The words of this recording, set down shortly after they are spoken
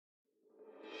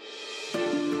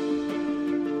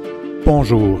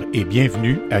Bonjour et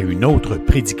bienvenue à une autre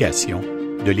prédication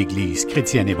de l'Église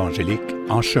chrétienne évangélique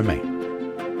En Chemin.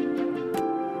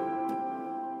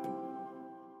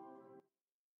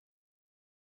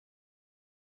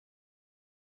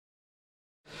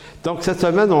 Donc, cette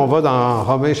semaine, on va dans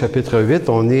Romains chapitre 8.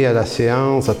 On est à la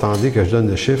séance, attendez que je donne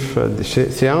le chiffre,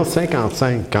 séance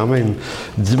 55 quand même,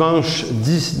 dimanche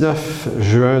 19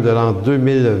 juin de l'an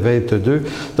 2022.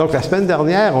 Donc, la semaine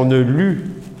dernière,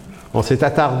 on s'est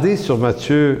attardé sur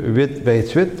Matthieu 8,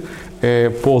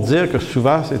 28 pour dire que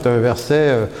souvent, c'est un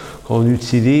verset qu'on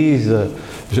utilise,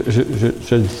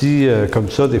 je le dis comme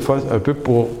ça, des fois, un peu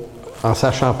en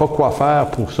sachant pas quoi faire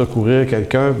pour secourir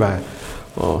quelqu'un,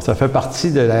 ça fait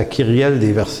partie de la kyrielle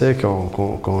des versets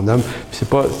qu'on nomme. C'est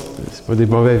pas des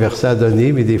mauvais versets à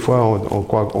donner, mais des fois, on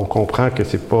comprend que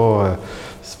c'est pas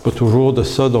toujours de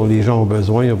ça dont les gens ont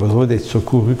besoin. Ils ont besoin d'être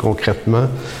secourus concrètement.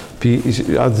 Puis,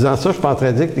 en disant ça, je suis pas en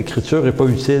train de dire que l'Écriture n'est pas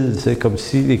utile. C'est comme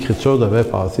si l'Écriture devait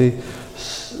passer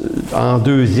en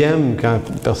deuxième quand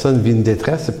une personne vit une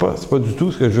détresse. C'est pas du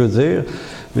tout ce que je veux dire.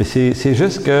 Mais c'est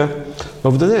juste que... Je vais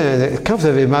vous donner quand vous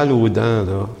avez mal aux dents,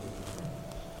 là,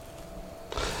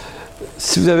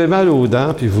 si vous avez mal aux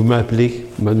dents, puis vous m'appelez,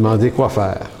 vous me demandez quoi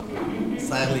faire.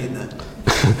 Serre les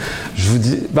dents. Je vous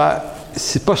dis,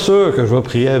 c'est pas sûr que je vais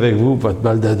prier avec vous pour votre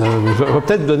mal de dents. Je vais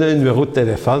peut-être vous donner un numéro de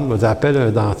téléphone, je vais appeler un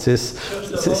dentiste.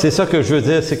 C'est ça que je veux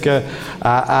dire, c'est que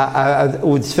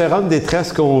aux différentes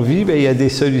détresses qu'on vit, il y a des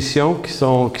solutions qui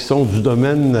sont du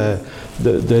domaine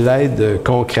de l'aide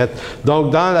concrète.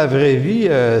 Donc, dans la vraie vie,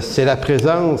 c'est la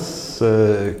présence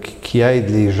qui aide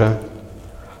les gens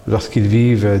lorsqu'ils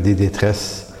vivent des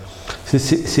détresses.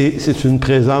 C'est une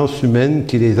présence humaine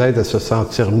qui les aide à se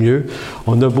sentir mieux.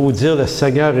 On a beau dire « le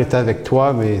Seigneur est avec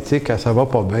toi », mais tu sais, quand ça va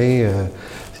pas bien,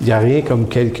 il n'y a rien comme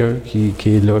quelqu'un qui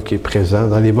est là, qui est présent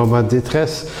dans les moments de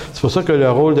détresse. C'est pour ça que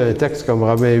le rôle d'un texte comme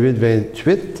Romains 8,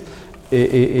 28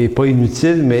 est pas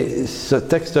inutile, mais ce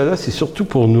texte-là, c'est surtout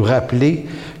pour nous rappeler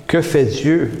que fait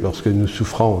Dieu lorsque nous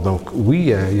souffrons. Donc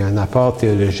oui, il y a un apport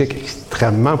théologique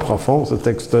extrêmement profond, ce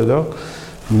texte-là.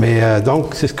 Mais donc,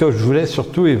 c'est ce que je voulais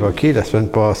surtout évoquer la semaine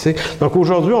passée. Donc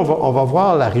aujourd'hui, on va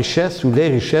voir la richesse ou les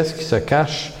richesses qui se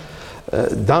cachent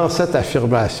dans cette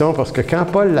affirmation, parce que quand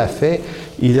Paul l'a fait,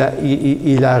 il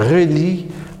a relié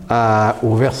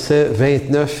au verset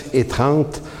 29 et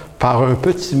 30 par un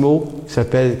petit mot qui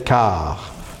s'appelle «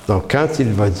 car ». Donc quand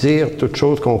il va dire « toute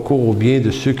chose concourt au bien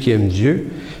de ceux qui aiment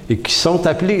Dieu » et qui sont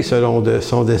appelés selon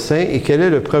son dessein, et quel est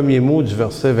le premier mot du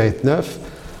verset 29?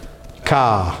 «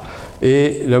 Car ».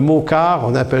 Et le mot « car »,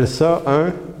 on appelle ça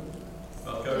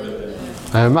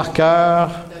un marqueur.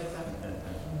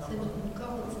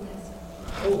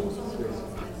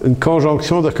 Une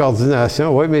conjonction de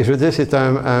coordination. Oui, mais je veux dire, c'est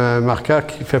un marqueur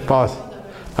qui fait passer.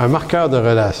 Un marqueur de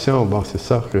relation. Bon, c'est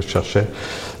ça que je cherchais.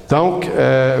 Donc,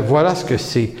 voilà ce que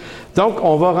c'est. Donc,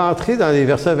 on va rentrer dans les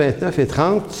versets 29 et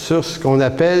 30 sur ce qu'on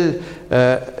appelle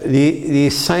les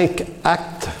 5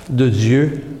 actes de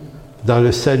Dieu dans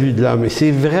le salut de l'homme. Et c'est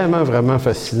vraiment, vraiment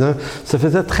fascinant. Ça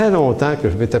faisait très longtemps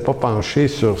que je ne m'étais pas penché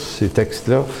sur ces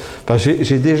textes-là. Parce que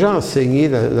j'ai déjà enseigné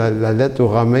la lettre aux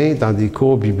Romains dans des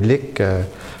cours bibliques,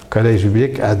 collège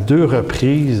biblique, à 2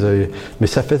 reprises. Mais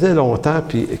ça faisait longtemps.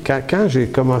 Puis quand j'ai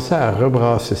commencé à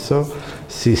rebrasser ça,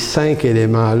 ces 5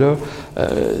 éléments-là,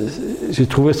 j'ai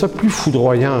trouvé ça plus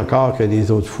foudroyant encore que les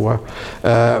autres fois.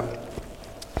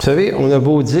 Vous savez, on a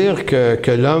beau dire que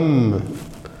l'homme...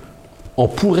 On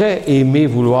pourrait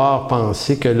vouloir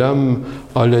penser que l'homme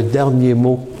a le dernier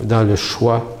mot dans le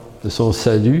choix de son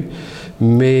salut,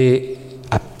 mais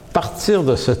à partir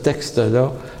de ce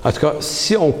texte-là, en tout cas,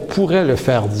 si on pourrait le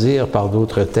faire dire par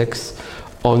d'autres textes,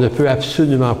 on ne peut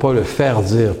absolument pas le faire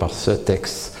dire par ce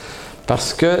texte.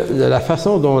 Parce que de la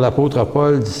façon dont l'apôtre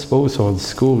Paul dispose son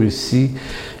discours ici,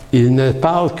 il ne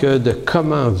parle que de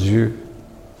comment Dieu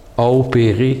a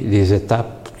opéré les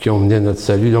étapes qui ont mené à notre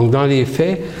salut. Donc, dans les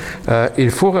faits,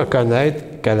 il faut reconnaître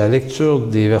qu'à la lecture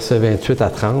des versets 28 à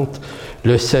 30,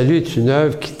 le salut est une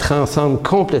œuvre qui transcende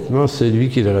complètement celui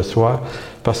qui le reçoit,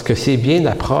 parce que c'est bien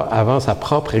avant sa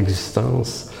propre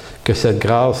existence que cette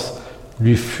grâce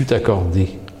lui fut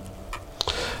accordée.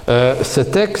 Ce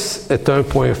texte est un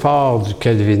point fort du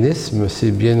calvinisme. C'est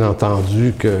bien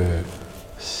entendu que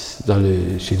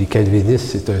chez les calvinistes,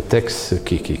 c'est un texte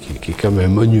qui est comme un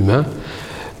monument.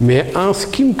 Mais en ce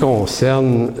qui me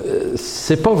concerne,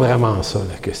 c'est pas vraiment ça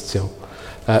la question.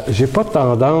 J'ai pas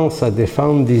tendance à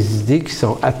défendre des idées qui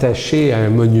sont attachées à un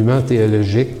monument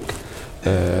théologique.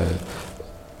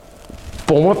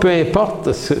 Pour moi, peu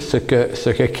importe ce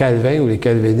que Calvin ou les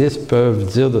calvinistes peuvent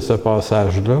dire de ce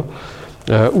passage-là,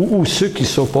 ou ceux qui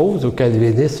s'opposent au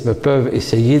calvinisme peuvent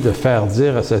essayer de faire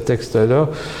dire à ce texte-là.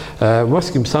 Moi,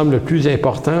 ce qui me semble le plus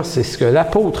important, c'est ce que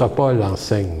l'apôtre Paul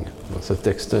enseigne dans ce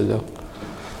texte-là.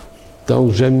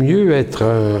 Donc, j'aime mieux être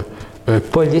un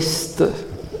pauliste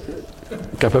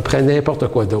qu'à peu près n'importe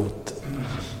quoi d'autre.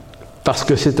 Parce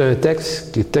que c'est un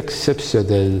texte qui est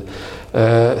exceptionnel.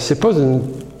 C'est pas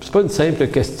une simple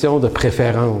question de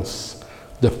préférence,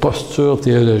 de posture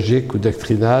théologique ou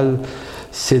doctrinale.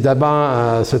 C'est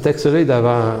d'abord, ce texte-là est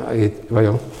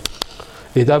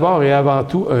d'abord et avant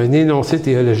tout un énoncé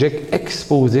théologique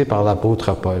exposé par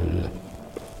l'apôtre Paul.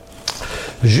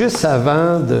 Juste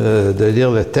avant de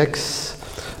lire le texte,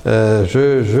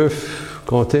 je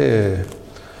comptais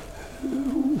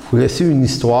vous laisser une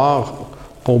histoire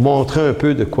pour montrer un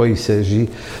peu de quoi il s'agit.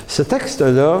 Ce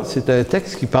texte-là, c'est un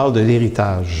texte qui parle de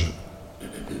l'héritage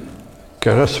que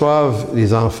reçoivent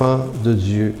les enfants de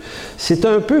Dieu. C'est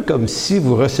un peu comme si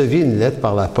vous receviez une lettre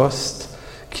par la poste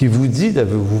qui vous dit de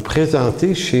vous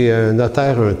présenter chez un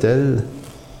notaire un tel.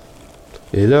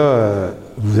 Et là,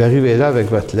 vous arrivez là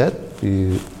avec votre lettre,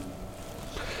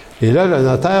 et là, le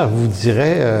notaire vous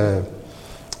dirait,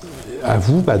 à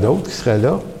vous, à d'autres qui seraient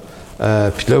là,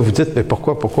 puis là, vous dites, mais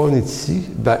pourquoi on est ici?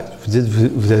 Ben, vous dites,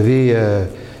 vous avez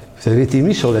été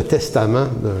mis sur le testament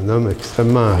d'un homme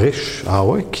extrêmement riche. Ah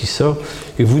ouais, qui ça?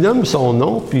 Il vous nomme son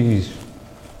nom, puis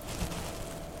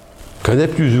connaît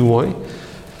plus ou moins.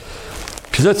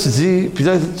 Puis là, tu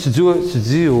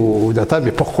dis au notaire,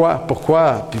 mais pourquoi?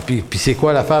 Puis c'est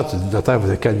quoi l'affaire? Tu dis, notaire,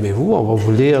 vous calmez-vous, on va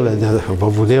vous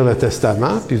lire le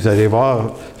testament, puis vous allez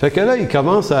voir. Fait que là, il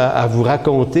commence à vous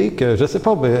raconter que, je sais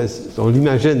pas, ben, on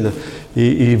l'imagine, là,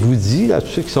 et il vous dit, là, tous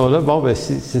ceux qui sont là, bon, ben,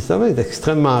 c'est ça, il est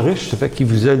extrêmement riche, ça fait qu'il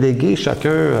vous a légué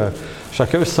chacun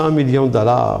 100 millions de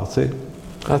dollars, tu sais.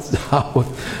 Ah ouais.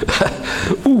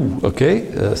 Ouh, OK,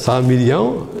 100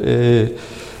 millions,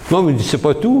 non, mais c'est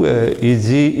pas tout. Il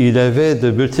dit, il avait de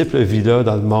multiples villas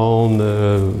dans le monde.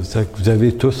 Vous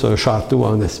avez tous un château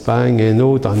en Espagne, un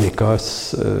autre en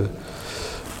Écosse,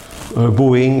 un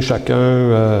Boeing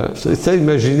chacun. C'est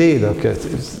imaginez là,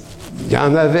 il y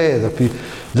en avait. Là, puis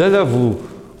là,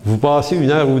 vous passez 1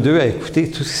 heure ou 2 à écouter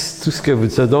tout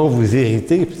ce dont vous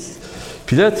héritez.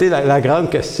 Puis là, tu sais, la grande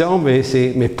question,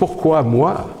 mais pourquoi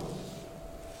moi?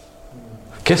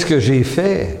 Qu'est-ce que j'ai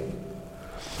fait?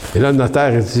 Et là, le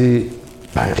notaire, il dit,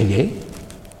 ben rien.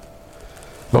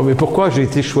 Bon, mais pourquoi j'ai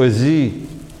été choisi?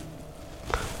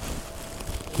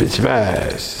 Il dit, ben,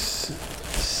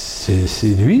 c'est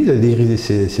lui,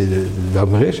 c'est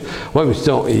l'homme riche. Oui, mais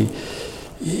sinon,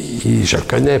 je ne le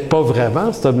connais pas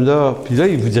vraiment, cet homme-là. Puis là,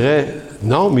 il vous dirait,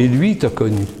 non, mais lui, il t'a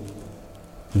connu.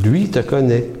 Lui, il te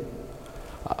connaît.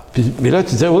 Ah, mais là,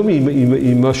 tu dirais, oui, mais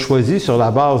il m'a choisi sur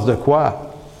la base de quoi?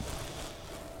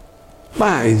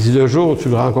 Ben, il dit, le jour où tu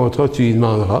le rencontreras, tu lui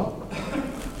demanderas.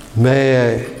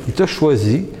 Mais il t'a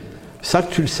choisi sans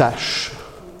que tu le saches.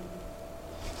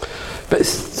 Ben,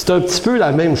 c'est un petit peu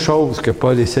la même chose que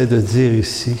Paul essaie de dire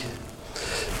ici.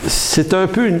 C'est un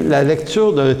peu la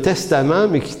lecture d'un testament,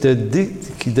 mais qui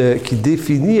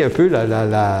définit un peu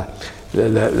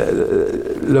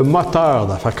le moteur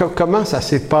d'affaires. Comment ça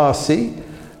s'est passé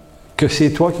que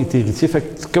c'est toi qui es héritier. Fait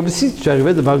que, comme si tu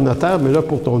arrivais devant le notaire, mais là,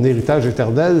 pour ton héritage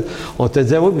éternel, on te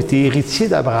disait, oui, mais tu es héritier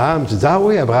d'Abraham. Tu dis, ah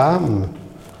oui, Abraham.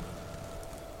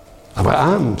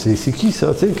 Abraham, c'est qui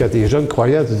ça? Tu sais, quand tu es jeune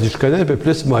croyant, tu dis, je connais un peu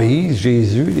plus Moïse,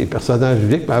 Jésus, les personnages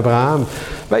bibliques, mais Abraham.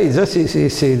 Ben, il dit,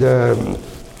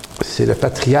 c'est le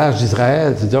patriarche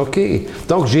d'Israël. Tu dis, OK,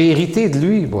 donc j'ai hérité de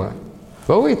lui, moi.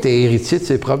 Ben oui, tu es héritier de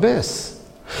ses promesses.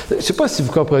 Je ne sais pas si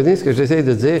vous comprenez ce que j'essaie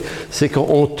de dire, c'est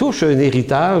qu'on touche un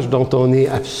héritage dont on est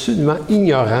absolument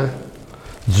ignorant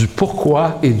du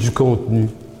pourquoi et du contenu.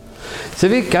 Vous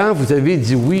savez, quand vous avez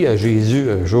dit oui à Jésus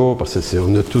un jour, parce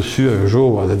qu'on a tous eu un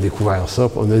jour où on a découvert ça,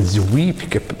 puis on a dit oui, puis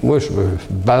que moi, je me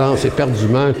balançais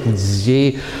éperdument, que vous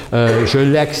disiez, je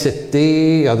l'ai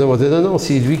accepté. On va dire, non,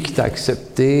 c'est lui qui t'a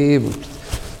accepté.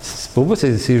 Pour moi,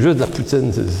 c'est juste de la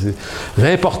poutine.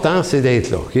 L'important, c'est d'être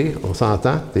là, OK? On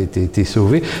s'entend? T'es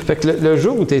sauvé. Fait que le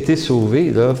jour où tu as été sauvé,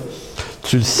 là,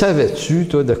 tu le savais-tu,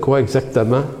 toi, de quoi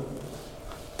exactement?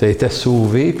 Tu as été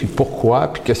sauvé, puis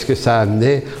pourquoi, puis qu'est-ce que ça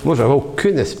amenait? Moi, j'avais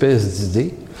aucune espèce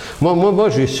d'idée. Moi,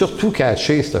 j'ai surtout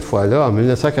caché, cette fois-là, en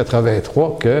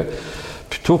 1983, que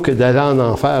plutôt que d'aller en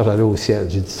enfer, j'allais au ciel.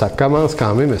 J'ai dit, ça commence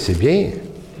quand même assez bien.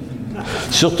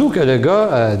 Surtout que le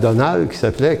gars, Donald, qui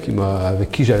s'appelait, avec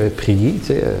qui j'avais prié, tu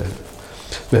sais,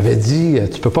 m'avait dit,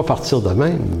 tu peux pas partir de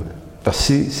même. Parce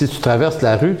que si tu traverses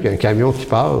la rue, puis il y a un camion qui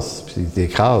passe, puis il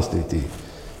t'écrase,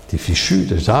 t'es fichu.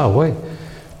 Je dis, ah ouais.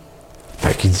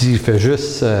 Fait qu'il dit, fais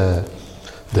juste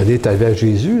donner ta vie à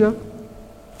Jésus, là.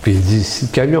 Puis il dit, si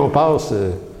le camion passe,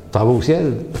 t'en vas au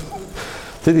ciel.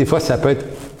 Tu sais, des fois, ça peut être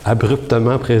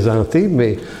abruptement présenté,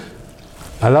 mais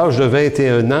à l'âge de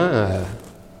 21 ans,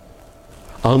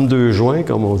 entre deux joints,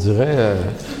 comme on dirait,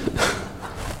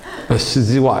 je me suis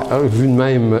dit, ouais, vu de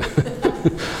même,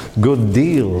 good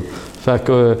deal. Fait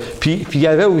que, puis il y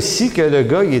avait aussi que le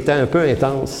gars, il était un peu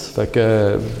intense. Fait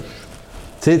que,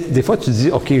 tu sais, des fois, tu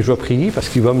dis, OK, je vais prier parce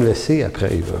qu'il va me laisser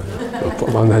après. Il va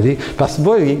pas m'en aller. Parce que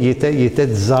moi, il était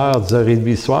 10h, 10h30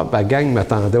 le soir, puis la gang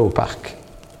m'attendait au parc.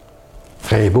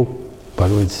 Rimbaud, pas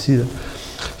loin d'ici, là.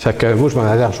 Fait que moi, je m'en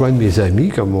allais rejoindre mes amis,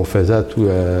 comme on faisait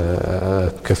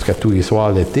presque à tous les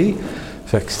soirs l'été.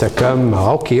 Fait que c'était comme,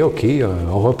 OK,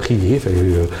 on va prier. Fait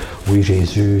que, oui,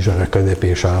 Jésus, je reconnais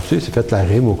pécheur. Tu sais, c'est fait la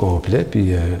rime au complet.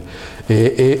 Puis,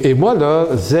 et moi, là,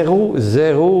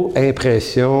 zéro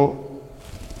impression,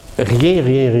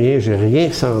 rien, j'ai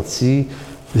rien senti,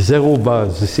 zéro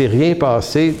buzz. Il ne s'est rien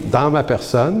passé dans ma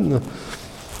personne.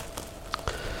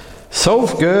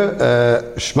 Sauf que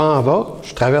je m'en vais,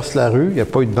 je traverse la rue, il n'y a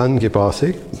pas eu de vanne qui est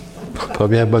passée.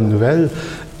 Première bonne nouvelle.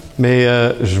 Mais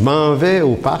je m'en vais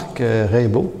au parc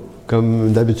Rimbaud,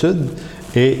 comme d'habitude.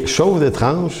 Et chose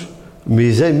étrange,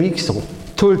 mes amis qui sont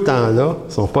tout le temps là,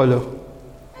 ne sont pas là.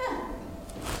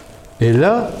 Et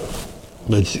là,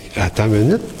 on m'a dit, attends une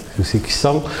minute, où c'est qu'ils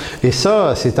sont? Et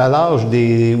ça, c'est à l'âge où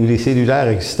les cellulaires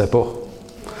n'existaient pas. Vous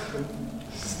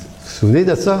vous souvenez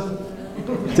de ça?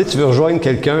 Tu sais, tu veux rejoindre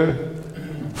quelqu'un,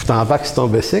 tu t'embarques sur ton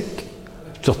bicycle,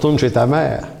 tu retournes chez ta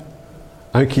mère,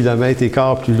 1,5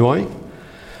 km plus loin.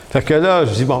 Fait que là,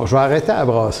 je dis, bon, je vais arrêter à la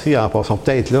brasserie en passant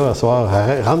peut-être là, à soir,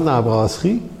 rentre dans la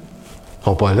brasserie, ils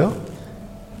sont pas là.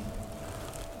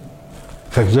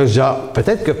 Fait que là, je dis,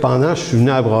 peut-être que pendant que je suis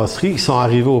venu à la brasserie, ils sont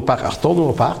arrivés au parc, retourne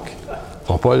au parc, ils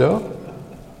sont pas là.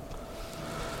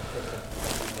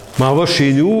 Je m'en vais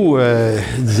chez nous,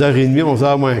 10h30,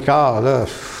 11h moins quart, là.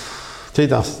 Tu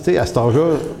sais, à cet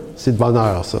âge-là, c'est de bonne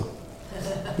heure, ça.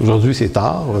 Aujourd'hui, c'est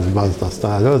tard. Dans ce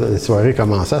temps-là, les soirées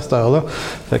commençaient à cette heure-là.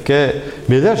 Fait que,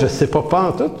 mais là, je ne sais pas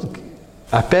en tout.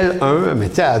 Appelle un, mais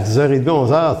tu sais, à 10h30,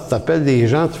 11h, tu t'appelles des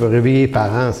gens, tu vas réveiller les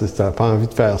parents si tu n'as pas envie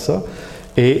de faire ça.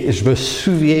 Et je me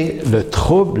souviens, le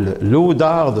trouble,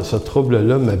 l'odeur de ce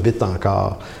trouble-là m'habite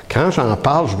encore. Quand j'en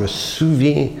parle, je me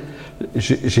souviens,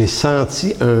 j'ai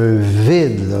senti un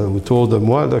vide là, autour de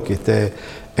moi là, qui était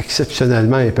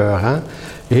exceptionnellement épeurant.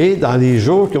 Et dans les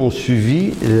jours qui ont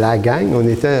suivi, la gang, on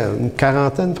était une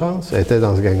quarantaine, France, elle était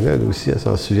dans ce gang-là, elle aussi, elle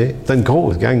s'en souvient. C'était une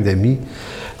grosse gang d'amis.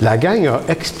 La gang a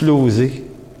explosé.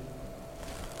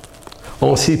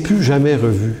 On ne s'est plus jamais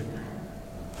revus.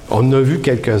 On en a vu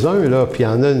quelques-uns, là, puis il y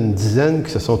en a une dizaine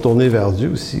qui se sont tournés vers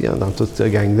Dieu aussi, hein, dans toute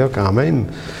cette gang-là quand même.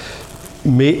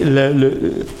 Mais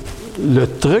le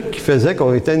truc qui faisait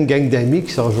qu'on était une gang d'amis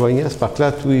qui se rejoignaient à ce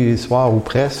parc-là tous les soirs ou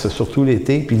presque, surtout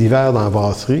l'été, puis l'hiver dans la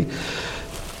brasserie,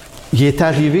 il est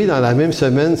arrivé dans la même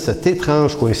semaine cette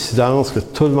étrange coïncidence que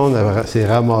tout le monde s'est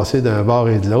ramassé d'un bord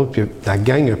et de l'autre, puis la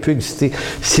gang a pu exister.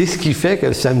 C'est ce qui fait que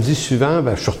le samedi suivant,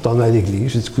 je suis retourné à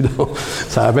l'église. J'ai dit, coudonc,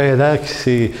 ça a bien l'air que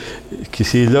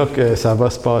c'est là que ça va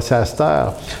se passer à cette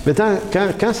heure. Mais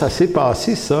quand ça s'est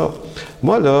passé, ça,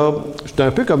 moi, là, j'étais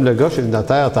un peu comme le gars chez le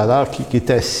notaire tout à l'heure qui est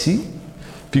assis,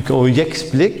 puis qu'on lui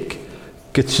explique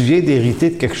que tu viens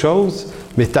d'hériter de quelque chose,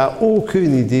 mais tu n'as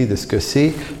aucune idée de ce que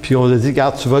c'est. Puis on a dit,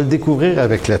 regarde, tu vas le découvrir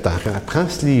avec le temps. Prends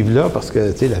ce livre-là, parce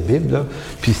que, tu sais, la Bible, là,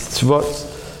 puis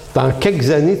dans quelques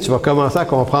années, tu vas commencer à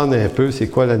comprendre un peu c'est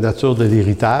quoi la nature de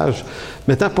l'héritage.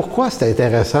 Maintenant, pourquoi c'est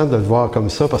intéressant de le voir comme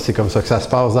ça? Parce que c'est comme ça que ça se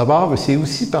passe d'abord, mais c'est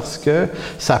aussi parce que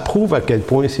ça prouve à quel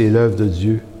point c'est l'œuvre de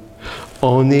Dieu.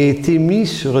 On a été mis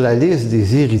sur la liste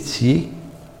des héritiers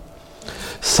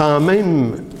sans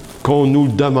même qu'on nous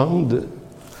le demande,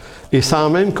 et sans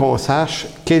même qu'on sache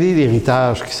quel est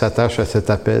l'héritage qui s'attache à cet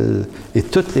appel et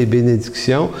toutes les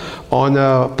bénédictions. On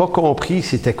n'a pas compris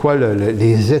c'était quoi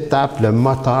les étapes, le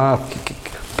moteur,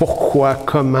 pourquoi,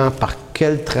 comment, par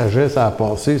quel trajet ça a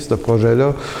passé, ce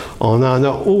projet-là. On n'en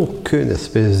a aucune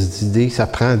espèce d'idée. Ça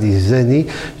prend des années.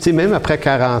 Tu sais, même après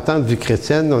 40 ans de vie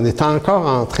chrétienne, on est encore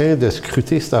en train de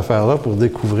scruter cette affaire-là pour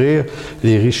découvrir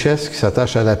les richesses qui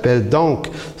s'attachent à l'appel. Donc,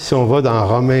 si on va dans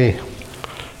Romains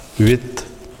 8,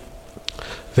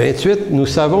 28, nous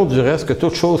savons du reste que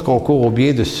toute chose concourt au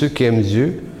bien de ceux qui aiment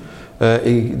Dieu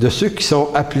et de ceux qui sont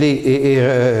appelés. Et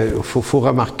faut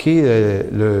remarquer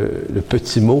le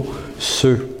petit mot «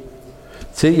 ceux ».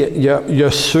 Tu sais, il y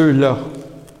a ceux-là.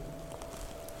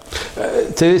 Tu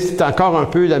sais, c'est encore un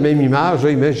peu la même image.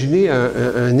 Là. Imaginez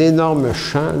un énorme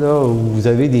champ là, où vous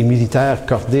avez des militaires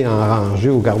cordés en rangée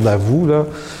au garde-à-vous, là.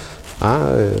 Hein,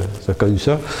 tu as connu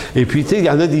ça. Et puis, tu sais, il y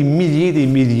en a des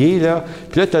milliers, là.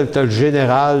 Puis là, tu as le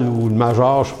général ou le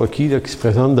major, je ne sais pas qui, là, qui se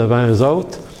présente devant eux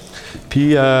autres.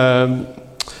 Puis,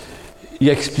 il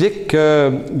explique qu'il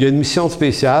y a une mission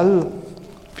spéciale,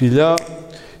 puis là,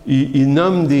 il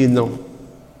nomme des noms.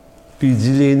 Puis il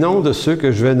dit, les noms de ceux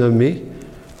que je vais nommer,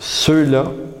 ceux-là,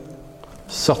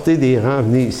 sortez des rangs,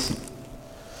 venez ici.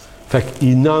 Fait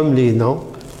qu'il nomme les noms,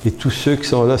 et tous ceux qui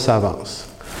sont là s'avancent.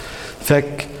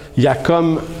 Fait qu'il y a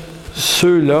comme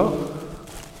ceux-là,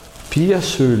 puis il y a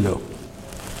ceux-là.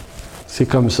 C'est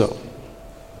comme ça.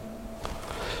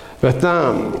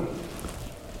 Maintenant,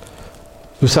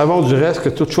 nous savons du reste que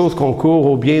toute chose concourt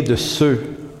au bien de ceux.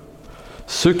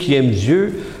 Ceux qui aiment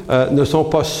Dieu ne sont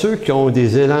pas ceux qui ont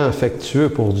des élans affectueux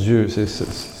pour Dieu.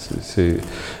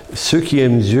 Ceux qui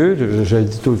aiment Dieu, je le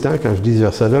dis tout le temps quand je dis ce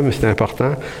verset-là, mais c'est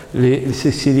important,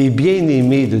 c'est les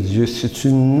bien-aimés de Dieu. C'est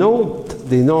une autre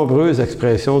des nombreuses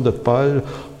expressions de Paul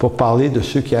pour parler de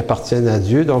ceux qui appartiennent à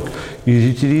Dieu. Donc, ils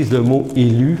utilisent le mot «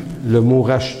 élu », le mot «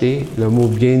 racheté », le mot «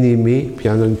 bien-aimé », puis il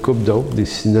y en a une couple d'autres, des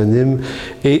synonymes.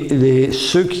 Et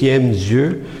ceux qui aiment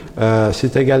Dieu,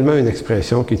 c'est également une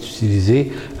expression qui est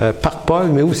utilisée par Paul,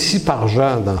 mais aussi par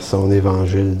Jean dans son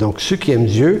évangile. Donc, ceux qui aiment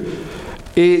Dieu,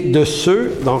 et de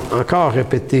ceux, donc encore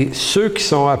répété, ceux qui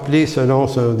sont appelés selon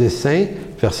son dessein,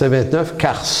 verset 29,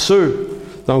 car ceux,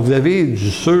 donc vous avez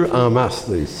du ceux en masse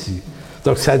là, ici.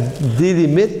 Donc ça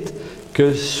délimite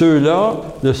que ceux-là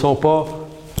ne sont pas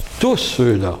tous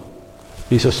ceux-là,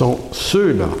 et ce sont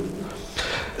ceux-là.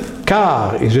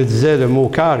 Car, et je disais le mot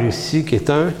car ici, qui est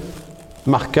un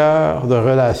marqueur de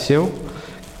relation,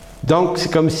 donc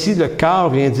c'est comme si le car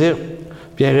vient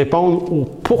répondre au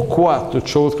pourquoi toute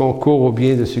chose concourt au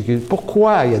bien de ceux qui...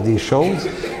 Pourquoi il y a des choses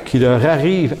qui leur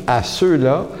arrivent à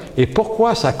ceux-là et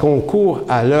pourquoi ça concourt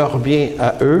à leur bien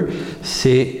à eux,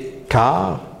 c'est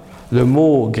car, le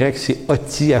mot grec c'est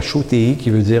oti, h-o-t-i, qui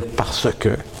veut dire parce que.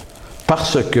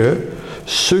 Parce que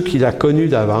ceux qu'il a connus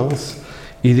d'avance,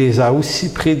 il les a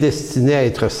aussi prédestinés à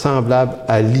être semblables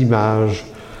à l'image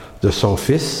de son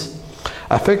Fils,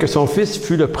 afin que son Fils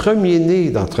fût le premier-né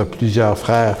d'entre plusieurs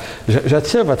frères.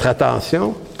 J'attire votre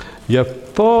attention, il n'y a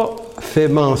pas fait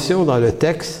mention dans le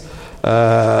texte,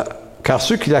 car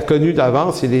ceux qu'il a connus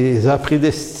d'avance, il les a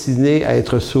prédestinés à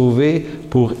être sauvés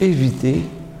pour éviter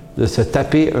de se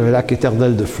taper un lac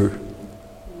éternel de feu.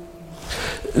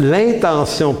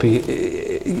 L'intention, puis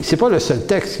c'est pas le seul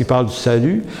texte qui parle du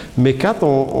salut, mais quand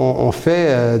on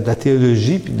fait de la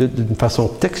théologie, puis d'une façon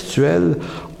textuelle,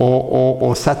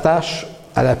 on s'attache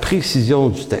à la précision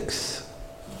du texte.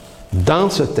 Dans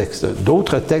ce texte,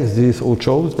 d'autres textes disent autre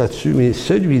chose là-dessus, mais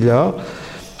celui-là,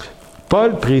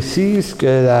 Paul précise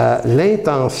que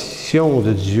l'intention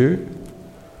de Dieu,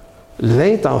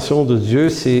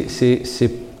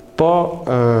 c'est pas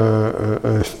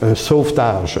un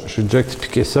sauvetage. J'ai déjà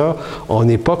expliqué ça. On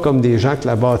n'est pas comme des gens que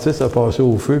la bâtisse a passé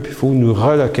au feu, puis il faut nous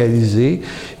relocaliser.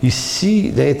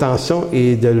 Ici, l'intention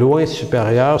est de loin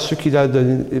supérieure. Ceux qu'il a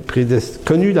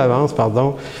connus d'avance,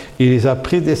 il les a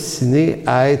prédestinés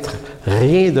à être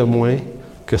rien de moins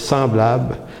que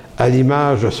semblables à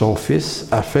l'image de son Fils,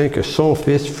 afin que son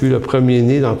Fils fût le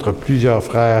premier-né d'entre plusieurs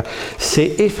frères.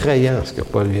 C'est effrayant ce que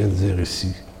Paul vient de dire ici.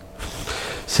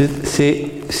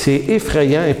 C'est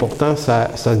effrayant et pourtant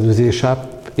ça nous échappe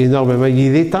énormément.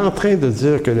 Il est en train de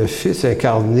dire que le Fils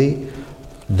incarné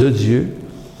de Dieu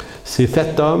s'est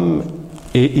fait homme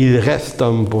et il reste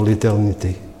homme pour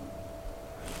l'éternité,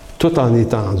 tout en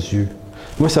étant Dieu.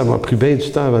 Moi, ça m'a pris bien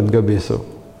du temps avant de gober ça.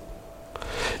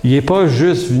 Il n'est pas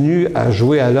juste venu à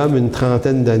jouer à l'homme une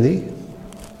trentaine d'années.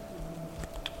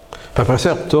 Puis après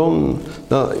ça,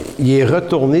 il est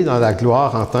retourné dans la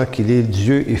gloire en tant qu'il est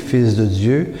Dieu et Fils de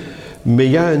Dieu, mais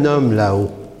il y a un homme là-haut,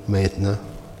 maintenant.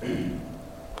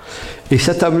 Et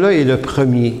cet homme-là est le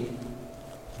premier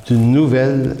d'une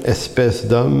nouvelle espèce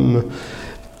d'homme.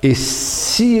 Et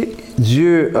si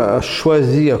Dieu a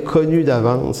choisi, a connu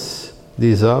d'avance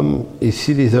des hommes, et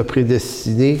s'il les a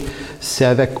prédestinés, c'est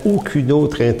avec aucune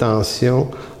autre intention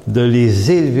de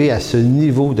les élever à ce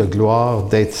niveau de gloire,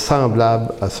 d'être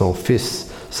semblable à son Fils,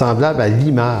 semblable à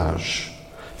l'image.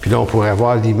 Puis là, on pourrait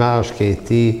voir l'image qui a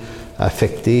été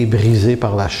affectée, brisée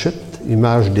par la chute,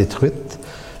 image détruite.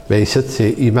 Bien ici,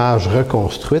 c'est image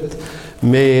reconstruite.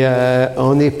 Mais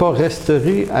on n'est pas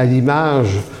restauré à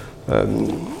l'image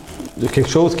de quelque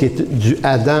chose qui est du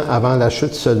Adam avant la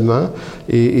chute seulement,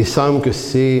 et il semble que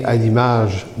c'est à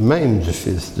l'image même du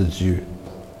Fils de Dieu.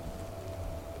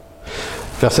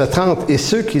 Verset 30, « Et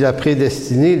ceux qu'il a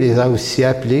prédestinés les a aussi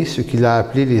appelés, ceux qu'il a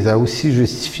appelés les a aussi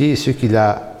justifiés, et ceux qu'il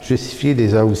a justifiés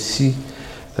les a aussi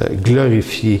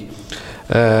glorifiés. »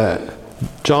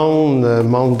 John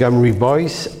Montgomery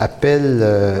Boyce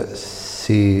appelle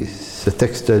ce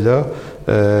texte-là,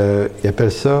 il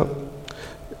appelle ça «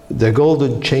 The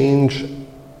Golden Chain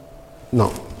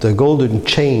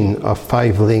of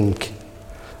Five Link ».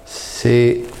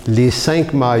 c'est les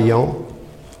 5 maillons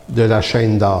de la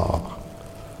chaîne d'or.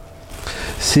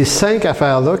 Ces 5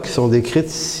 affaires-là qui sont décrites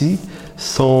ici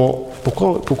sont...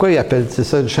 Pourquoi ils appellent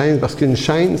ça une chaîne? Parce qu'une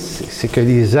chaîne, c'est que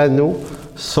les anneaux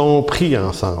sont pris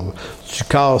ensemble. Tu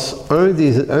casses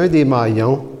un des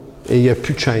maillons et il n'y a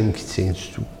plus de chaîne qui tient du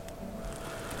tout.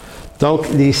 Donc,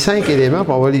 les 5 éléments,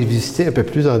 on va les visiter un peu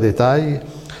plus en détail,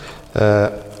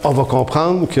 on va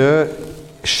comprendre que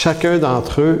chacun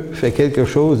d'entre eux fait quelque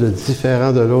chose de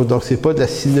différent de l'autre. Donc, ce n'est pas de la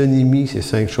synonymie, ces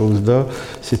 5 choses-là.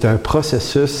 C'est un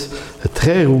processus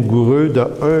très rigoureux de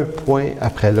un point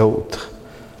après l'autre.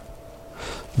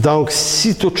 Donc,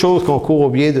 si toute chose concourt au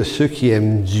bien de ceux qui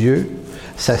aiment Dieu,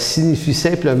 ça signifie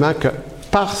simplement que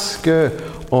parce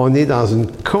qu'on est dans une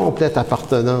complète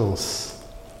appartenance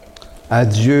à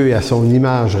Dieu et à son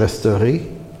image restaurée,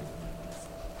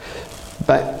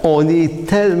 ben,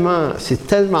 c'est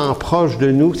tellement proche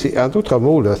de nous, en d'autres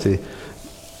mots, là, je ne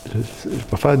vais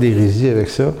pas faire d'hérésie avec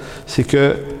ça, c'est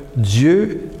que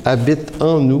Dieu habite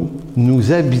en nous,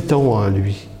 nous habitons en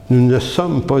lui. Nous ne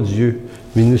sommes pas Dieu,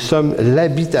 mais nous sommes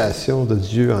l'habitation de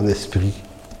Dieu en esprit.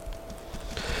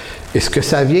 Et ce que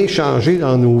ça vient changer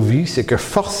dans nos vies, c'est que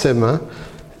forcément,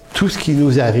 tout ce qui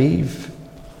nous arrive,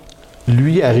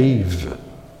 lui arrive.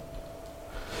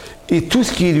 Et tout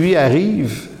ce qui lui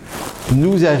arrive,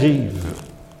 nous arrive.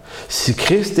 Si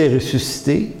Christ est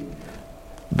ressuscité,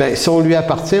 ben, si on lui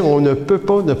appartient, on ne peut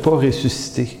pas ne pas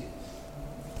ressusciter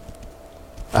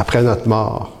après notre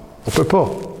mort. On ne peut pas.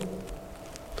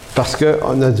 Parce que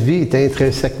notre vie est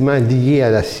intrinsèquement liée à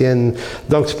la sienne.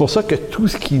 Donc, c'est pour ça que tout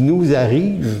ce qui nous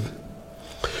arrive,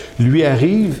 lui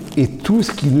arrive, et tout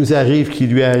ce qui nous arrive, qui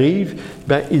lui arrive,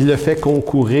 ben, il le fait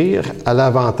concourir à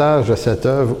l'avantage de cette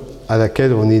œuvre à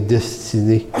laquelle on est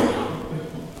destiné.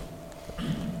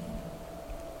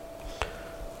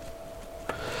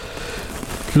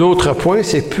 L'autre point,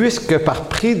 c'est puisque par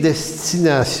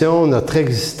prédestination, notre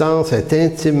existence est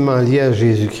intimement liée à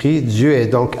Jésus-Christ, Dieu est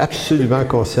donc absolument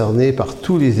concerné par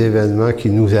tous les événements qui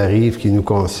nous arrivent, qui nous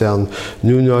concernent.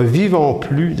 Nous ne vivons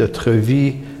plus notre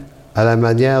vie à la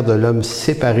manière de l'homme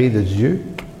séparé de Dieu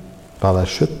par la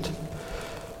chute,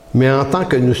 mais en tant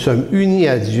que nous sommes unis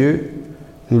à Dieu,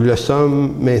 nous le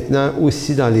sommes maintenant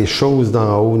aussi dans les choses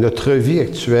d'en haut. Notre vie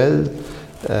actuelle,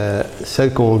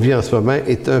 celle qu'on vit en ce moment,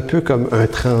 est un peu comme un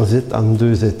transit entre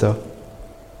 2 états.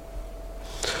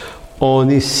 On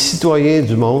est citoyen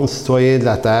du monde, citoyen de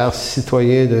la terre,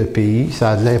 citoyen d'un pays.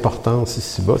 Ça a de l'importance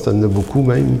ici-bas, ça en a beaucoup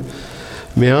même.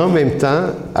 Mais en même temps,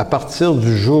 à partir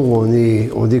du jour où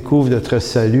on découvre notre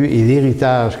salut et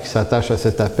l'héritage qui s'attache à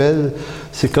cet appel,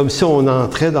 c'est comme si on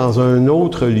entrait dans un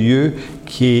autre lieu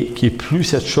qui est plus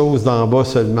cette chose d'en bas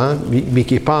seulement, mais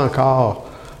qui n'est pas encore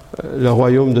le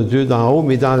royaume de Dieu d'en haut,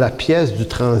 mais dans la pièce du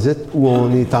transit où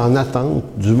on est en attente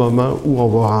du moment où on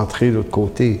va rentrer de l'autre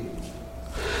côté.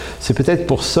 C'est peut-être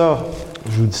pour ça,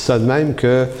 je vous dis ça de même,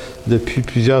 que depuis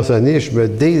plusieurs années, je me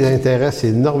désintéresse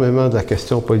énormément de la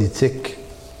question politique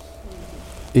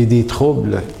et des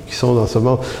troubles qui sont dans ce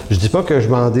monde. Je ne dis pas que je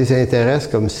m'en désintéresse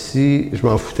comme si je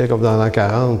m'en foutais comme dans l'an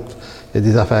 40. Il y a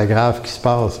des affaires graves qui se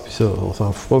passent, puis ça, on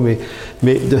s'en fout pas,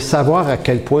 mais de savoir à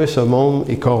quel point ce monde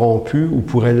est corrompu ou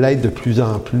pourrait l'être de plus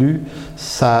en plus,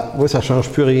 ça ne change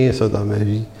plus rien, ça, dans ma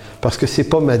vie. Parce que c'est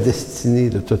pas ma destinée,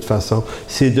 de toute façon.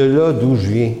 C'est de là d'où je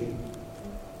viens.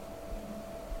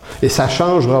 Et ça ne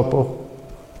changera pas.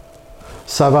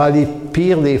 Ça va aller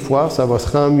pire des fois, ça va se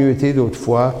remmuter d'autres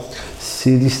fois.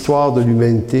 C'est l'histoire de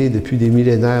l'humanité depuis des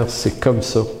millénaires, c'est comme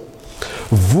ça.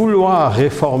 Vouloir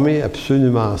réformer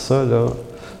absolument ça, là,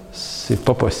 c'est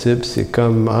pas possible. C'est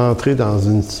comme entrer dans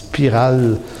une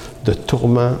spirale de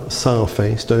tourments sans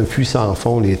fin. C'est un puits sans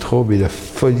fond, les troubles et la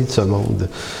folie de ce monde.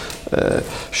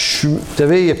 Vous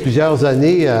savez, il y a plusieurs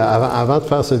années, avant de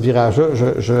faire ce virage-là,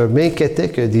 je m'inquiétais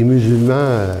que des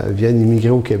musulmans viennent immigrer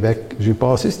au Québec. J'ai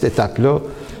passé cette étape-là.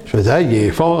 Je me disais, il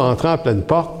est fort rentré en pleine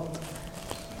porte.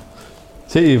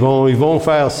 Tu sais, ils vont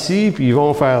faire ci, puis ils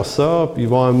vont faire ça, puis ils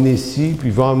vont amener ci, puis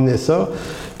ils vont amener ça.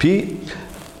 Puis,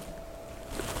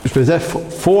 je me disais,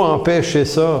 faut empêcher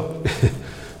ça.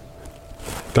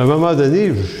 Puis à un moment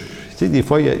donné, tu sais, des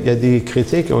fois, il y a des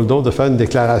chrétiens qui ont le don de faire une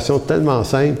déclaration tellement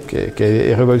simple qu'elle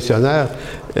est révolutionnaire.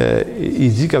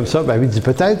 Il dit comme ça, il dit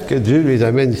peut-être que Dieu les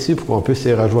amène ici pour qu'on puisse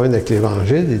les rejoindre avec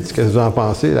l'Évangile. Il dit, qu'est-ce que vous en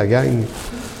pensez, la gang?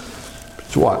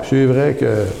 Tu vois, c'est vrai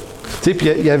que... Tu sais, puis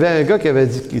il y avait un gars qui avait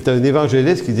dit, qui était un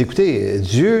évangéliste, qui dit, écoutez,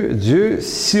 Dieu,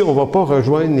 si on ne va pas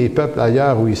rejoindre les peuples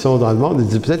ailleurs où ils sont dans le monde, il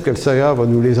dit peut-être que le Seigneur va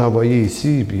nous les envoyer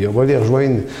ici, puis on va les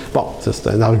rejoindre. Bon, ça c'est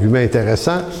un argument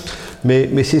intéressant, mais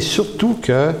c'est surtout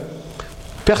que,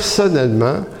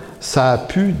 personnellement, ça a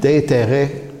plus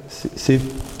d'intérêt. C'est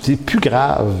plus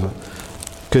grave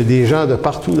que des gens de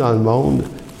partout dans le monde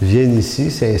viennent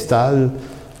ici, s'installent,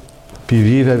 puis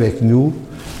vivent avec nous.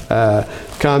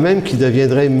 Quand même qu'ils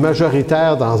deviendraient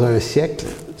majoritaires dans un siècle,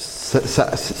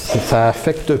 ça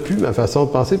n'affecte plus ma façon de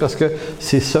penser parce que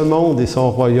c'est ce monde et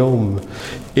son royaume.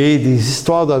 Et des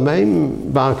histoires de même,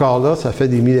 ben encore là, ça fait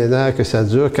des millénaires que ça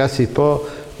dure. Quand c'est pas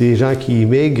des gens qui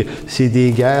immigrent, c'est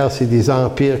des guerres, c'est des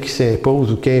empires qui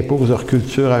s'imposent ou qui imposent leur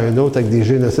culture à un autre avec des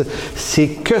génocides. C'est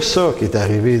que ça qui est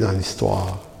arrivé dans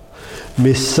l'histoire.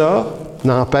 Mais ça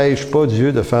n'empêche pas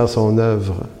Dieu de faire son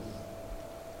œuvre.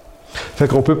 Fait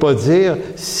qu'on ne peut pas dire,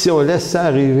 si on laisse ça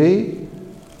arriver,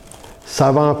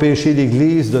 ça va empêcher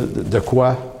l'Église de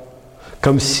quoi?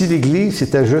 Comme si l'Église,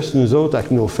 c'était juste nous autres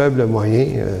avec nos faibles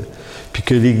moyens, puis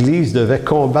que l'Église devait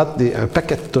combattre un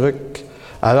paquet de trucs,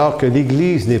 alors que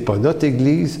l'Église n'est pas notre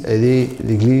Église, elle est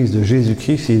l'Église de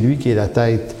Jésus-Christ, c'est lui qui est la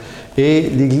tête. Et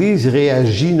l'Église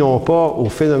réagit non pas aux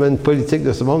phénomènes politiques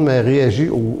de ce monde, mais elle réagit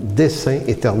au dessein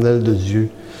éternel de Dieu.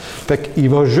 Fait qu'il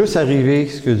va juste arriver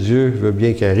ce que Dieu veut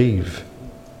bien qu'il arrive.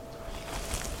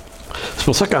 C'est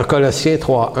pour ça qu'en Colossiens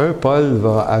 3.1, Paul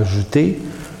va ajouter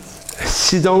 «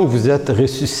 Si donc vous êtes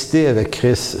ressuscités avec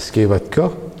Christ, ce qui est votre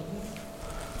cas,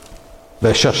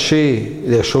 bien cherchez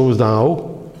les choses d'en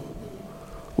haut,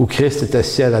 où Christ est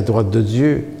assis à la droite de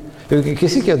Dieu. »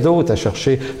 Qu'est-ce qu'il y a d'autre à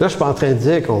chercher? Là, je ne suis pas en train de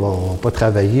dire qu'on ne va pas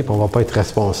travailler, puis on ne va pas être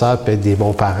responsable, puis être des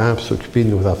bons parents, puis s'occuper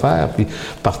de nos affaires, puis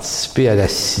participer à la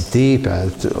cité. Puis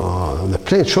on a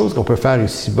plein de choses qu'on peut faire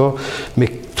ici-bas. Mais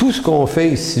tout ce qu'on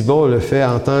fait ici-bas, on le fait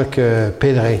en tant que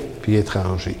pèlerin, puis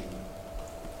étranger.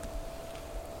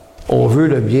 On veut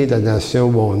le bien de la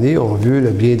nation où on est, on veut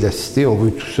le bien de la cité, on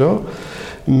veut tout ça.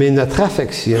 Mais notre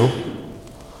affection,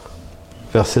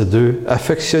 verset 2, «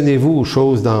 Affectionnez-vous aux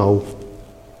choses d'en haut. »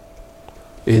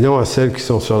 et non à celles qui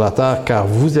sont sur la terre, car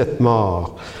vous êtes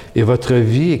morts, et votre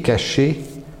vie est cachée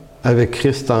avec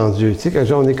Christ en Dieu. Tu sais, quand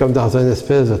on est comme dans une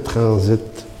espèce de transit.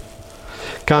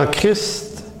 Quand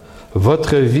Christ,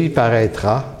 votre vie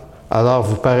paraîtra, alors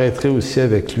vous paraîtrez aussi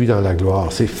avec lui dans la gloire.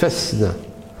 C'est fascinant.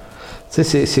 Tu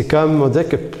sais, c'est comme, on dirait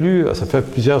que ça fait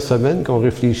plusieurs semaines qu'on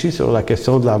réfléchit sur la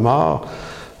question de la mort,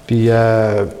 puis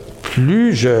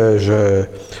plus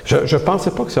je pensais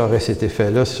pas que ça aurait cet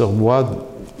effet-là sur moi,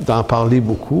 d'en parler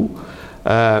beaucoup,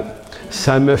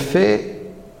 ça me fait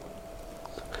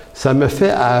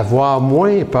avoir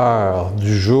moins peur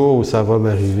du jour où ça va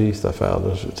m'arriver, cette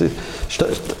affaire-là. Je suis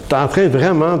en train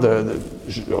vraiment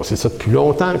c'est ça depuis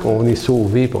longtemps qu'on est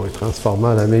sauvé pour être transformé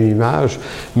à la même image,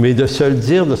 mais de se le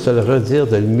dire, de se le redire,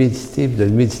 de le méditer, de le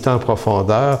méditer en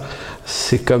profondeur,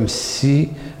 c'est comme si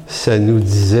ça nous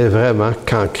disait vraiment,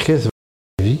 quand Christ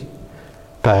va vie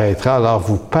paraîtra, alors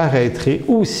vous paraîtrez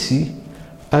aussi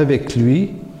avec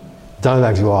lui dans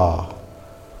la gloire.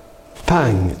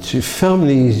 Pang! Tu fermes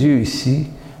les yeux ici.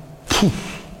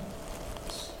 Pouf!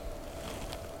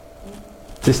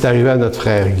 Tu sais, c'est arrivé à notre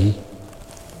frère Guy.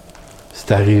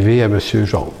 C'est arrivé à M.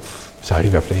 Jonf. Ça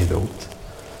arrive à plein d'autres.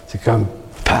 C'est comme,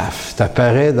 paf! Tu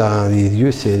apparais dans les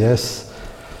lieux célestes,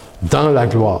 dans la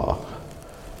gloire.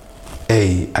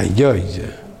 Hey, aïe aïe!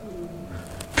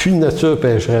 Plus de nature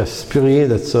pécheresse, plus rien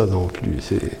de ça non plus.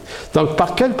 Donc,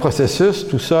 par quel processus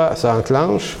tout ça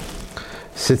s'enclenche?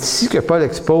 C'est ici que Paul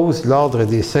expose l'ordre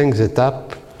des 5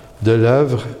 étapes de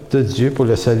l'œuvre de Dieu pour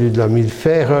le salut de l'homme.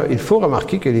 Il faut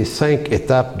remarquer que les 5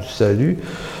 étapes du salut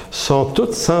sont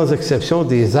toutes sans exception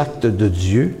des actes de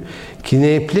Dieu qui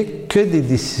n'impliquent que des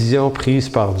décisions prises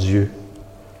par Dieu.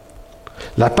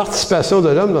 La participation de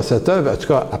l'homme dans cette œuvre, en tout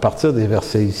cas à partir des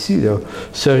versets ici, là,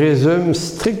 se résume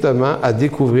strictement à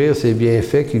découvrir ces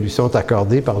bienfaits qui lui sont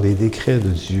accordés par les décrets de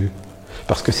Dieu.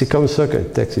 Parce que c'est comme ça que le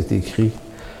texte est écrit.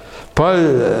 Paul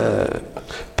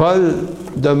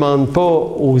ne demande pas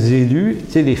aux élus,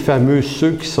 tu sais, les fameux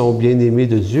ceux qui sont bien-aimés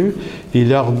de Dieu, il ne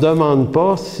leur demande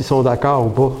pas s'ils sont d'accord ou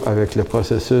pas avec le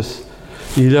processus.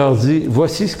 Il leur dit,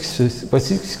 voici ce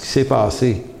qui s'est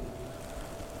passé.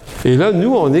 Et là,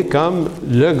 nous, on est comme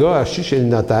le gars assis chez le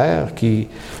notaire qui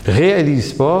ne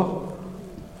réalise pas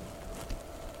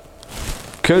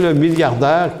que le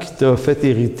milliardaire qui t'a fait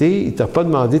hériter, il ne t'a pas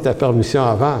demandé ta permission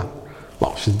avant. Bon,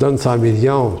 si tu donnes 100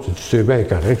 millions, tu sais bien,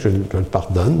 correct, je le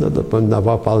pardonne de ne pas en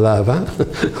avoir parlé avant.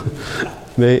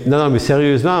 Mais non, mais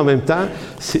sérieusement, en même temps,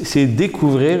 c'est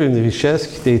découvrir une richesse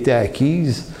qui t'a été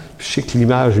acquise. Je sais que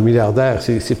l'image du milliardaire,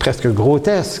 c'est presque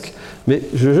grotesque. Mais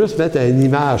je veux juste mettre une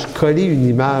image, coller une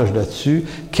image là-dessus.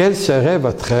 Quelle serait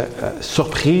votre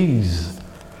surprise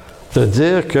de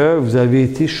dire que vous avez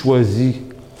été choisi?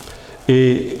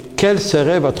 Et quel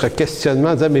serait votre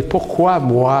questionnement de dire, mais pourquoi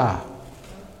moi?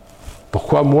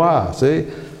 Pourquoi moi? Tu sais?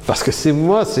 Parce que c'est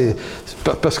moi,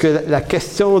 Parce que la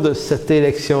question de cette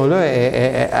élection-là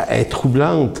est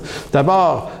troublante.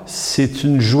 D'abord, c'est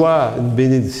une joie, une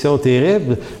bénédiction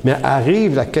terrible, mais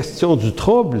arrive la question du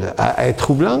trouble. Elle est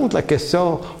troublante, la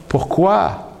question «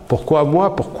 Pourquoi? Pourquoi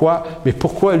moi? Pourquoi? » Mais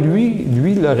pourquoi lui?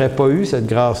 Lui, il n'aurait pas eu cette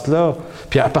grâce-là.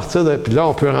 Puis à partir de... Puis là,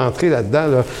 on peut rentrer là-dedans.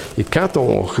 Là, et quand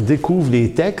on redécouvre les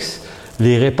textes,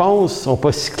 les réponses ne sont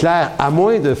pas si claires, à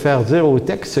moins de faire dire au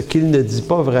texte ce qu'il ne dit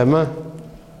pas vraiment.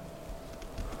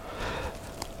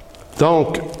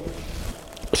 Donc,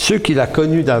 ceux qu'il a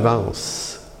connus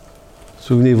d'avance.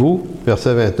 Souvenez-vous,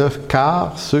 verset 29, «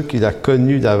 Car ceux qu'il a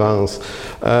connus d'avance. »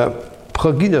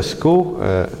 Proginosko,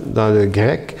 dans le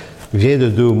grec, vient de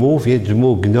deux mots, vient du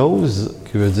mot « gnose »,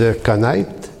 qui veut dire «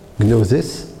 connaître », «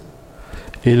 gnosis »,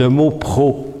 et le mot «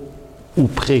 pro » ou «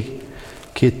 pré »,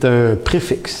 qui est un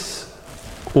préfixe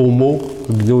au mot «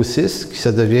 gnosis », qui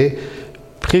ça devient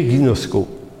 « préginosko »,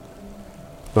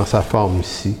 dans sa forme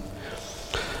ici.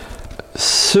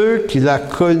 Ceux qu'il a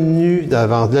connus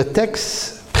d'avance. Le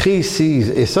texte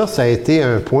précise, et ça a été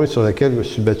un point sur lequel je me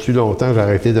suis battu longtemps, j'ai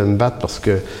arrêté de me battre parce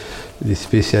que les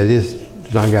spécialistes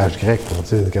du langage grec vont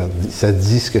dire, regarde, ça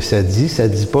dit ce que ça dit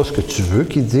pas ce que tu veux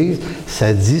qu'il dise,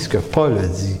 ça dit ce que Paul a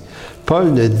dit.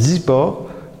 Paul ne dit pas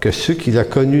que ceux qu'il a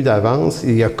connus d'avance,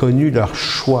 il a connu leur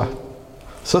choix.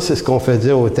 Ça, c'est ce qu'on fait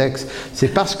dire au texte. C'est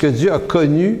parce que Dieu a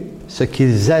connu ce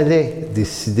qu'ils allaient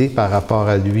décider par rapport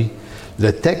à lui.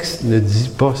 Le texte ne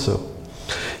dit pas ça.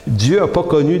 Dieu n'a pas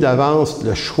connu d'avance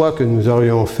le choix que nous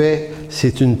aurions fait.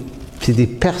 C'est des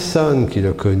personnes qu'il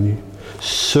a connues.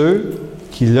 Ceux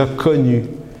qu'il a connus.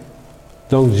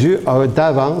 Donc Dieu a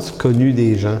d'avance connu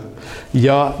des gens. Il n'y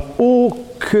a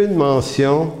aucune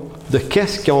mention de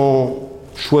qu'est-ce qu'ils ont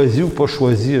choisi ou pas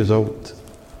choisi eux autres.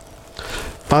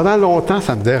 Pendant longtemps,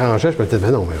 ça me dérangeait. Je me disais,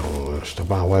 mais non, mais je te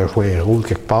vais avoir joué un rôle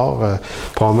quelque part.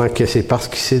 Probablement que c'est parce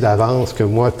qu'il sait d'avance que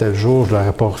moi, tel jour, je ne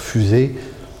l'aurais pas refusé.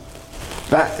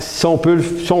 Ben, si on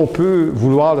peut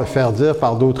vouloir le faire dire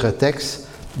par d'autres textes,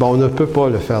 ben, on ne peut pas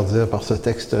le faire dire par ce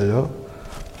texte-là.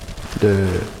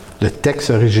 Le texte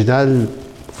original ne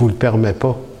vous le permet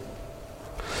pas.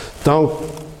 Donc,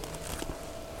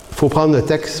 il faut prendre le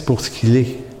texte pour ce qu'il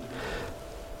est.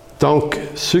 Donc,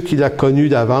 ceux qu'il a connus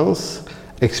d'avance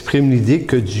expriment l'idée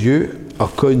que Dieu a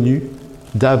connu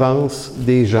d'avance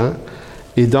des gens.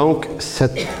 Et donc,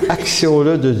 cette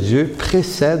action-là de Dieu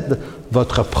précède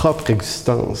votre propre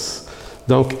existence.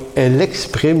 Donc, elle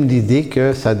exprime l'idée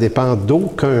que ça dépend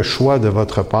d'aucun choix de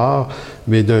votre part,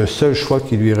 mais d'un seul choix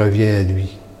qui lui revient à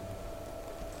lui.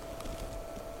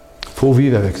 Il faut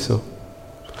vivre avec ça.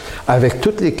 Avec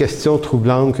toutes les questions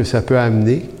troublantes que ça peut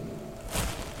amener,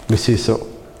 mais c'est ça.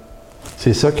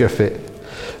 C'est ça qu'il a fait.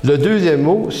 Le deuxième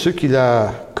mot, ceux qu'il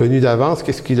a connus d'avance,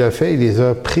 qu'est-ce qu'il a fait? Il les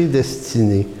a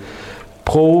prédestinés.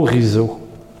 Pro-rizo.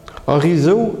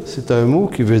 Orizo, c'est un mot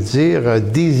qui veut dire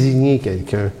désigner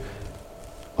quelqu'un.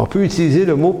 On peut utiliser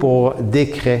le mot pour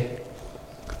décret.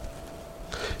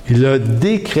 Il a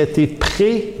décrété,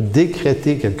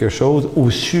 prédécrété quelque chose au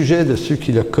sujet de ceux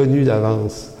qu'il a connus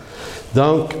d'avance.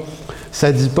 Donc,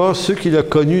 ça ne dit pas ceux qu'il a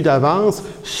connus d'avance,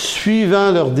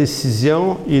 suivant leur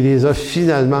décision, il les a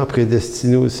finalement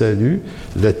prédestinés au salut.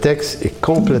 Le texte est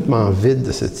complètement vide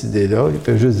de cette idée-là. Il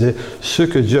peut juste dire ceux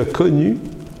que Dieu a connus,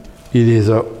 il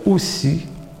les a aussi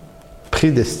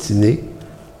prédestinés,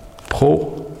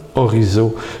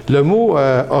 pro-orizo. Le mot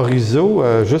orizo,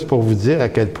 juste pour vous dire à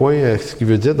quel point, ce qu'il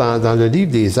veut dire, dans le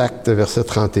livre des Actes, verset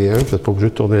 31, je ne vais pas obligé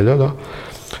de tourner là,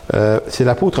 c'est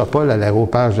l'apôtre Paul à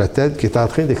l'aéropage d'Athènes qui est en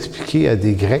train d'expliquer à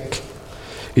des Grecs.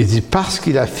 Il dit, parce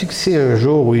qu'il a fixé un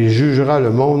jour où il jugera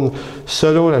le monde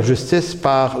selon la justice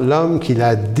par l'homme qu'il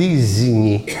a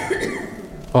désigné.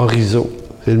 Orizo,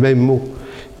 c'est le même mot.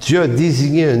 Dieu a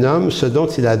désigné un homme, ce dont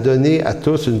il a donné à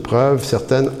tous une preuve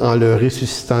certaine en le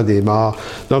ressuscitant des morts.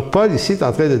 Donc Paul ici est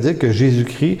en train de dire que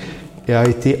Jésus-Christ a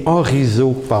été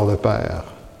orizo par le Père.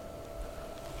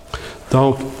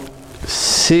 Donc,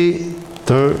 c'est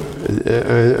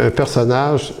un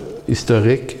personnage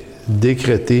historique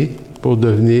décrété pour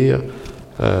devenir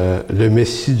le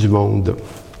Messie du monde.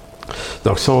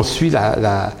 Donc, si on suit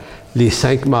les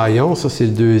 5 maillons, ça c'est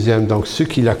le deuxième. Donc, ceux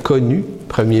qu'il a connus,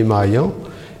 premier maillon,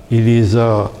 il les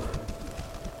a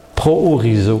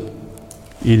pro-orizo.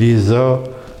 Il les a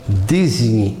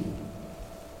désignés.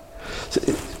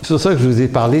 C'est pour ça que je vous ai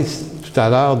parlé tout à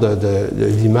l'heure de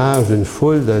l'image d'une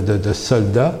foule de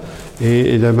soldats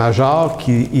et le major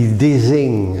il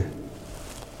désigne.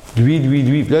 Lui.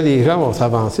 Puis là, les gens vont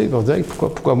s'avancer, ils vont dire hey,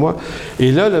 pourquoi moi?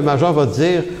 Et là, le major va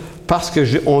dire parce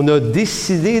qu'on a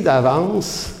décidé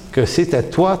d'avance que c'était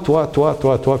toi,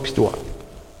 puis toi.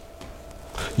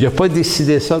 Il n'a pas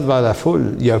décidé ça devant la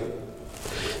foule.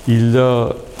 Il l'a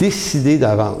décidé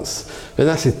d'avance.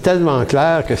 Maintenant, c'est tellement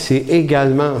clair que c'est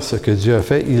également ce que Dieu a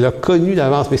fait. Il l'a connu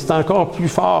d'avance, mais c'est encore plus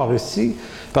fort ici,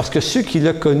 parce que ceux qu'il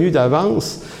a connus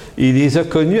d'avance, il les a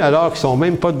connus alors qu'ils ne sont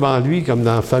même pas devant lui, comme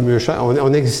dans le fameux chant. On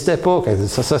n'existait pas.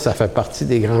 Ça fait partie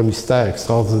des grands mystères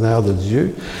extraordinaires de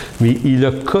Dieu. Mais il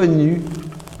a connu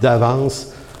d'avance,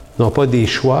 non pas des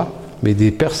choix, mais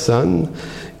des personnes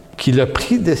qu'il a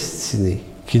prédestinées,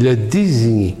 qu'il a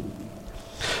désignées.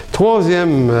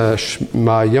 Troisième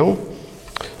maillon,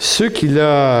 ceux qu'il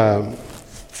a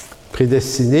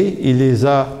prédestinés, il les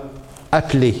a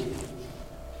appelés.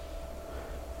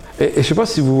 Et je ne sais pas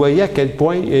si vous voyez à quel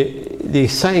point les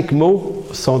 5 mots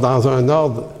sont dans un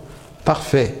ordre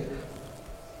parfait.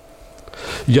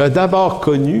 Il a d'abord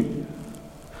connu,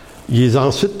 il les a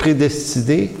ensuite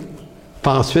prédestinés,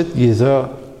 puis ensuite il les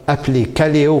a appelés.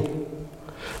 Kaléo.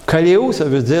 Kaléo, ça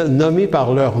veut dire nommés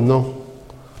par leur nom.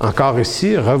 Encore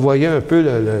ici, revoyez un peu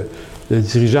le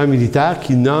dirigeant militaire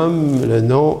qui nomme le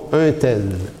nom un tel.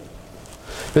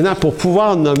 Maintenant, pour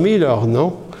pouvoir nommer leur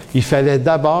nom, il fallait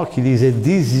d'abord qu'il les ait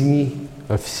désignés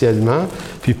officiellement,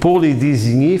 puis pour les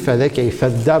désigner, il fallait qu'il ait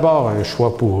fait d'abord un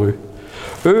choix pour eux.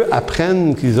 Eux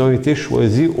apprennent qu'ils ont été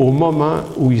choisis au moment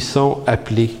où ils sont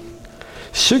appelés.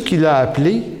 Ceux qu'il a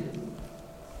appelés,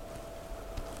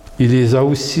 il les a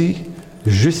aussi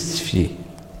justifiés.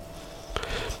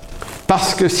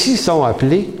 Parce que s'ils sont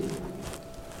appelés,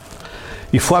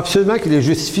 il faut absolument qu'il les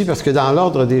justifie, parce que dans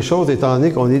l'ordre des choses, étant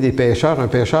donné qu'on est des pécheurs, un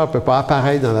pécheur ne peut pas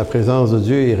apparaître dans la présence de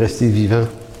Dieu et rester vivant.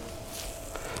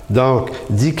 Donc,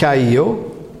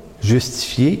 dikaio,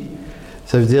 justifié,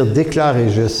 ça veut dire déclarer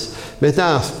juste.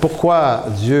 Maintenant, pourquoi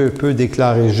Dieu peut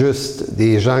déclarer juste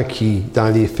des gens qui, dans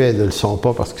les faits, ne le sont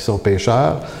pas parce qu'ils sont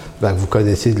pécheurs? Bien, vous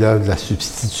connaissez l'œuvre de la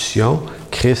substitution.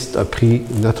 Christ a pris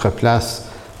notre place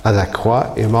à la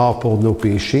croix, est mort pour nos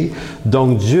péchés.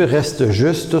 Donc Dieu reste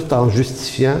juste tout en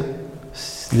justifiant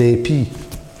l'impie.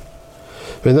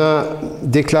 Maintenant,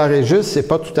 déclarer juste, c'est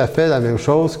pas tout à fait la même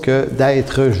chose que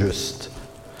d'être juste.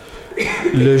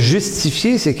 Le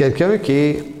justifié, c'est quelqu'un qui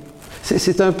est...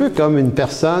 C'est un peu comme une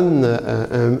personne,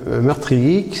 un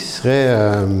meurtrier qui serait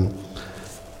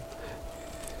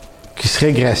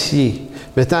gracié.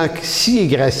 Maintenant, s'il est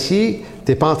gracié,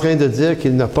 tu n'es pas en train de dire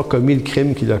qu'il n'a pas commis le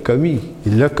crime qu'il a commis.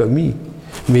 Il l'a commis.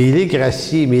 Mais il est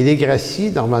gracié. Mais il est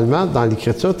gracié, normalement, dans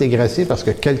l'Écriture, tu es gracié parce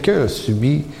que quelqu'un a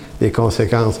subi les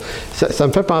conséquences. Ça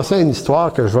me fait penser à une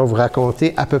histoire que je vais vous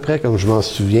raconter à peu près comme je m'en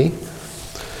souviens.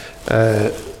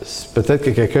 Peut-être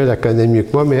que quelqu'un la connaît mieux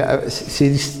que moi, mais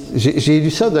j'ai lu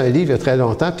ça d'un livre il y a très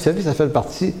longtemps, puis vous savez, ça fait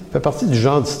partie du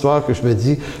genre d'histoire que je me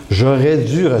dis, j'aurais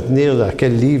dû retenir dans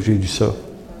quel livre j'ai lu ça.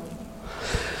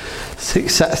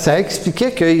 Ça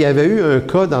expliquait qu'il y avait eu un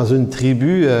cas dans une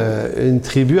tribu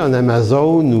en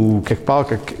Amazone ou quelque part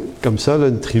comme ça, là,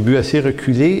 une tribu assez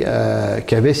reculée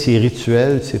qui avait ses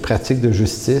rituels, ses pratiques de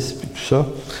justice, puis tout ça.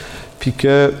 Puis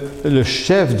que le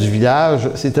chef du village,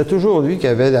 c'était toujours lui qui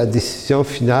avait la décision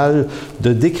finale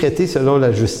de décréter selon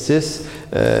la justice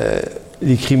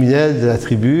les criminels de la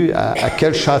tribu, à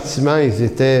quel châtiment ils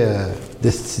étaient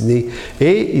destinés.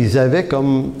 Et ils avaient,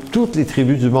 comme toutes les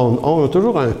tribus du monde, ont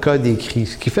toujours un code écrit,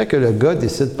 ce qui fait que le gars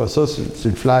décide pas ça sur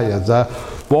le fly, en disant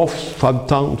 « Bon, ça me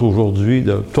tente aujourd'hui,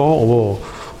 on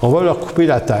va leur couper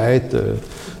la tête. »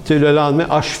 Tu sais, le lendemain,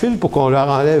 je file pour qu'on leur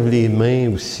enlève les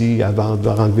mains aussi avant de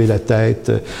leur enlever la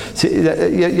tête.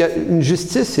 Une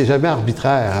justice, c'est jamais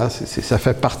arbitraire. Hein? Ça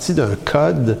fait partie d'un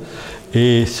code.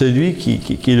 Et celui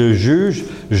qui est le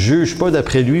juge pas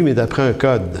d'après lui, mais d'après un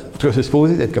code. En tout cas, c'est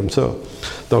supposé d'être comme ça.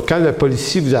 Donc, quand le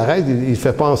policier vous arrête, il ne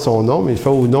fait pas en son nom, mais il le fait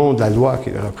au nom de la loi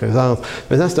qu'il représente.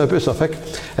 Maintenant, c'est un peu ça. Fait qu'à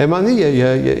un moment donné,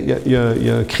 il y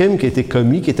a un crime qui a été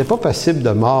commis, qui n'était pas passible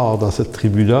de mort dans cette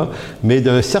tribu-là, mais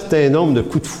d'un certain nombre de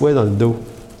coups de fouet dans le dos.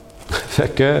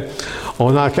 Fait que,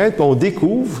 on enquête, on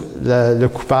découvre le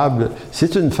coupable.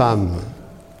 C'est une femme.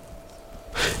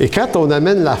 Et quand on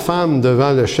amène la femme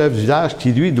devant le chef du village,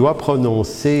 qui lui doit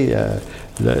prononcer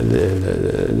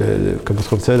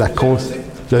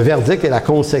le verdict et la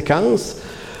conséquence,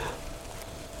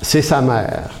 c'est sa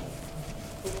mère.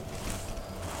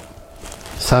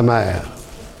 Sa mère.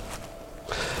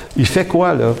 Il fait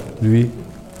quoi, là, lui?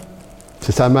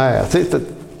 C'est sa mère. Tu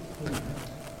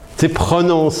sais,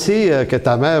 prononcer que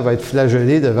ta mère va être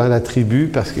flagellée devant la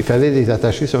tribu parce qu'il fallait les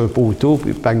attacher sur un poteau,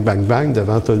 puis bang, bang, bang,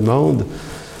 devant tout le monde.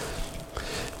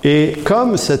 Et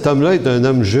comme cet homme-là est un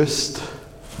homme juste,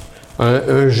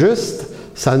 un juste,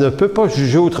 ça ne peut pas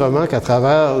juger autrement qu'à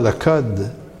travers le code.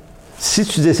 Si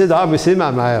tu décides, mais c'est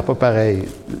ma mère, pas pareil.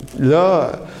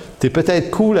 Là, tu es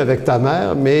peut-être cool avec ta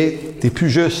mère, mais tu n'es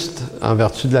plus juste en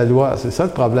vertu de la loi. C'est ça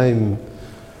le problème.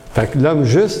 Fait que l'homme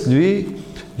juste, lui,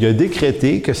 il a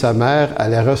décrété que sa mère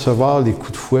allait recevoir les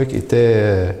coups de fouet qui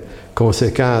étaient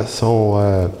conséquents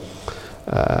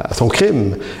à son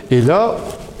crime. Et là,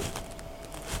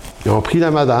 ils ont pris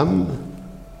la madame,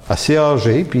 assez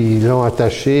âgée, puis ils l'ont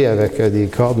attachée avec des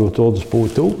cordes autour du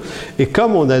poteau. Et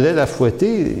comme on allait la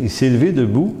fouetter, il s'est levé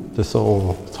debout de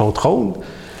son trône,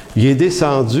 il est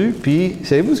descendu, puis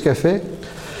savez-vous ce qu'il a fait?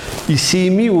 Il s'est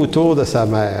mis autour de sa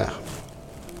mère.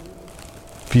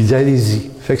 Puis il dit,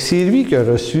 allez-y. Fait que c'est lui qui a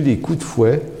reçu les coups de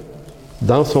fouet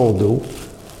dans son dos,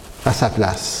 à sa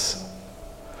place.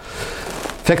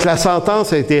 Fait que la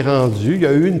sentence a été rendue, il y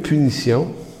a eu une punition,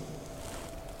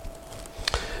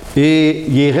 et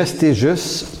il est resté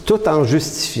juste, tout en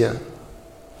justifiant.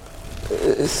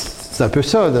 C'est un peu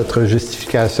ça, notre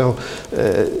justification.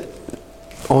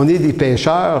 On est des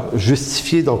pécheurs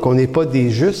justifiés, donc on n'est pas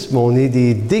des justes, mais on est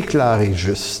des déclarés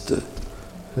justes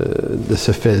de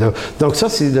ce fait-là. Donc ça,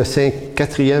 c'est le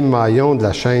quatrième maillon de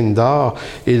la chaîne d'or.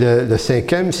 Et le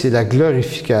cinquième, c'est la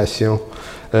glorification.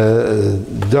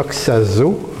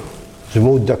 Doxazo, du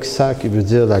mot doxa qui veut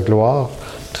dire la gloire.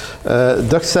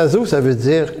 Doxazo, ça veut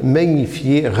dire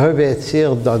magnifier,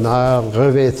 revêtir d'honneur,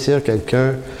 revêtir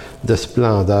quelqu'un de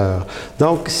splendeur.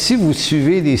 Donc, si vous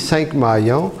suivez les 5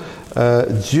 maillons,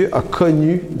 Dieu a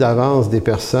connu d'avance des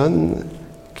personnes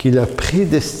qu'il a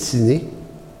prédestinées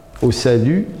au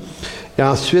salut. Et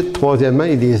ensuite, troisièmement,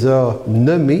 il les a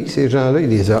nommés, ces gens-là, il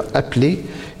les a appelés.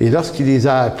 Et lorsqu'il les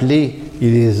a appelés,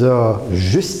 il les a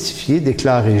justifiés,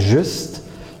 déclarés justes.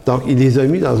 Donc, il les a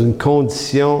mis dans une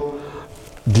condition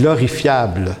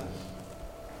glorifiable.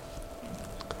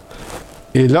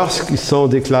 Et lorsqu'ils sont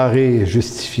déclarés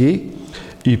justifiés,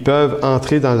 ils peuvent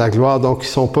entrer dans la gloire. Donc, ils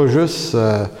ne sont pas juste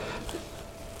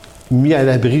mis à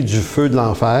l'abri du feu de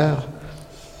l'enfer.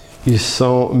 Ils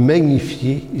sont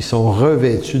magnifiés, ils sont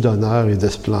revêtus d'honneur et de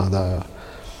splendeur.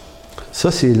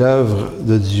 Ça, c'est l'œuvre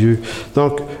de Dieu.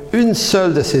 Donc, une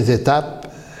seule de ces étapes,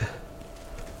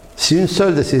 si une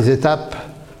seule de ces étapes,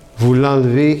 vous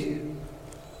l'enlevez,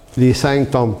 les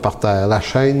 5 tombent par terre. La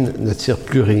chaîne ne tire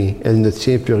plus rien. Elle ne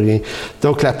tient plus rien.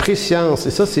 Donc, la préscience,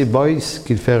 et ça, c'est Boyce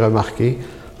qui le fait remarquer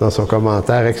dans son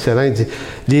commentaire excellent. Il dit,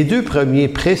 les 2 premiers,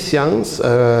 préscience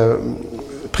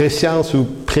ou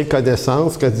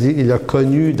préconnaissance, quand il dit il a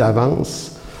connu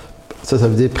d'avance, ça veut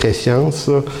dire préscience.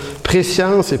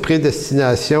 Préscience et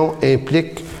prédestination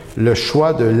impliquent le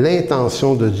choix de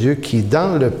l'intention de Dieu qui,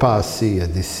 dans le passé, a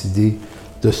décidé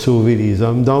de sauver les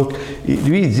hommes. Donc,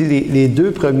 lui, il dit les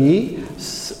 2 premiers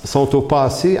sont au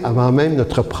passé avant même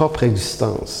notre propre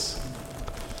existence.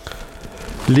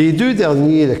 Les 2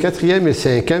 derniers, le 4e et le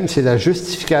 5e, c'est la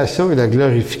justification et la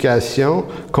glorification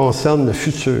concernent le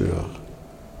futur.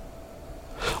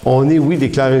 On est, oui,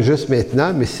 déclaré juste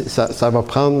maintenant, mais ça va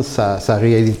prendre sa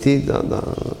réalité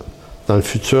dans le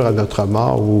futur, à notre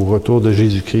mort ou au retour de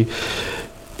Jésus-Christ.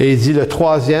 Et il dit, le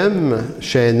 3e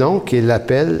chaînon, qui est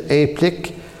l'appel,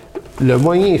 implique le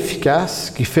moyen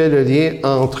efficace qui fait le lien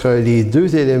entre les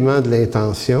 2 éléments de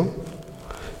l'intention,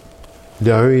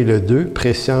 le 1 et le 2,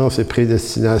 préscience et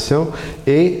prédestination,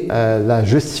 et la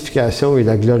justification et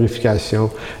la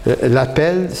glorification.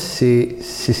 L'appel, c'est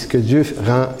ce que Dieu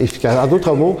rend efficace. En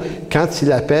d'autres mots, quand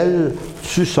il appelle,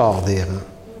 tu sors des rangs.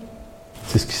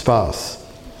 C'est ce qui se passe.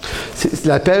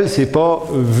 L'appel, c'est pas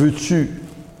 « veux-tu »,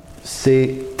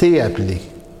 c'est « t'es appelé ».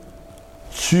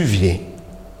 Tu viens.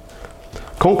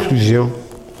 Conclusion.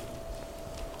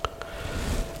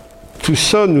 Tout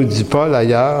ça, nous dit Paul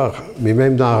ailleurs, mais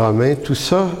même dans Romains, tout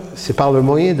ça, c'est par le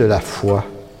moyen de la foi.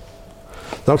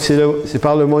 Donc, c'est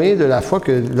par le moyen de la foi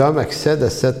que l'homme accède à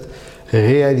cette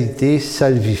réalité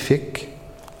salvifique.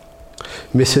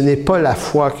 Mais ce n'est pas la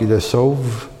foi qui le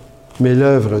sauve, mais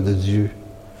l'œuvre de Dieu.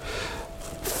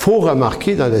 Il faut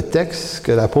remarquer dans le texte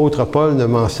que l'apôtre Paul ne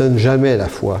mentionne jamais la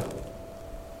foi.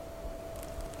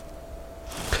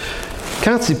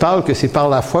 Quand il parle que c'est par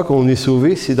la foi qu'on est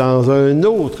sauvé, c'est dans un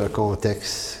autre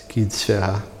contexte qui est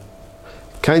différent.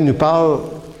 Quand il nous parle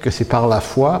que c'est par la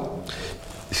foi,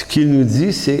 ce qu'il nous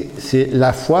dit, c'est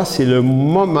la foi, c'est le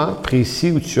moment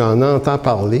précis où tu en entends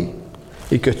parler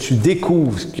et que tu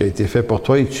découvres ce qui a été fait pour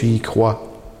toi et tu y crois.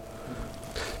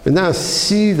 Maintenant,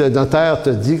 si le notaire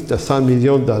te dit que tu as 100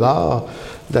 millions de dollars,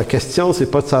 la question, c'est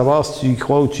pas de savoir si tu y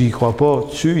crois ou tu y crois pas,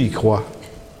 tu y crois.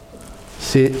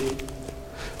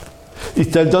 Il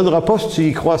ne te le donnera pas si tu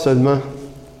y crois seulement.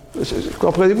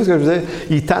 Comprenez-vous ce que je veux dire?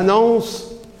 Il t'annonce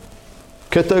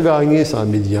que tu as gagné 100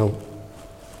 millions.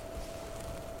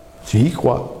 Tu y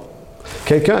crois.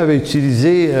 Quelqu'un avait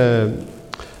utilisé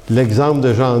l'exemple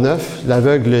de Jean 9,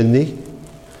 l'aveugle-né,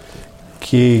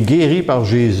 qui est guéri par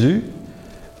Jésus.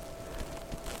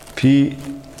 Puis,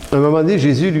 à un moment donné,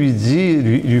 Jésus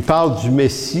lui parle du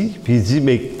Messie, puis il dit,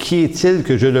 mais qui est-il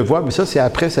que je le vois? Mais ça, c'est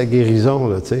après sa guérison,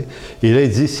 là, tu sais. Et là, il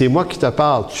dit, c'est moi qui te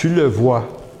parle, tu le vois.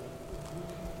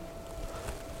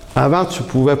 Avant, tu ne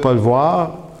pouvais pas le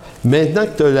voir. Maintenant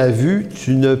que tu l'as vu,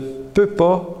 tu ne peux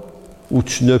pas, ou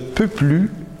tu ne peux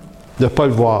plus ne pas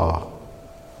le voir.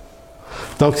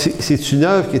 Donc, c'est une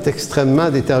œuvre qui est extrêmement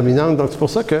déterminante. Donc, c'est pour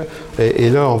ça que, et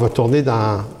là, on va tourner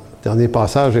dans le dernier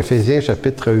passage, Éphésiens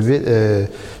chapitre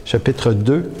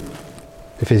 2,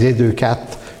 Éphésiens 2, 4,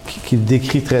 qui le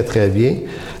décrit très, très bien.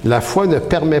 La foi ne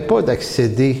permet pas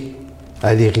d'accéder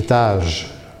à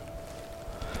l'héritage.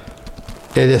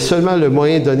 Elle est seulement le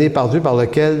moyen donné par Dieu par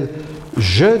lequel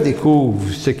je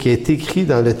découvre ce qui est écrit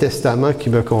dans le testament qui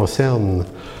me concerne.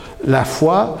 La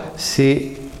foi,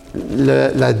 c'est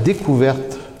la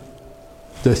découverte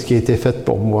de ce qui a été fait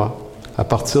pour moi. À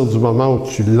partir du moment où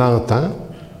tu l'entends,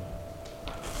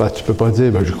 ben, tu ne peux pas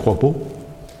dire, ben, je ne crois pas.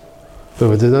 Tu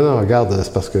vas dire, non, regarde,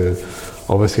 c'est parce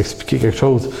qu'on va s'expliquer quelque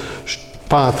chose. Je ne suis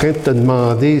pas en train de te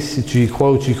demander si tu y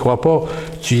crois ou tu n'y crois pas.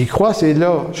 Tu y crois, c'est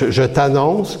là. Je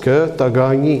t'annonce que tu as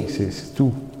gagné. C'est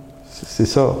tout. C'est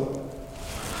ça.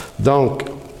 Donc,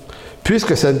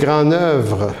 puisque cette grande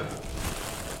œuvre,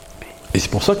 et c'est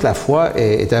pour ça que la foi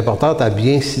est importante à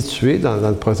bien situer dans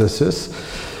le processus,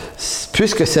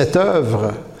 puisque cette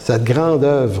œuvre, cette grande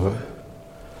œuvre,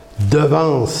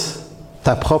 devance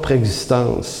ta propre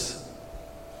existence.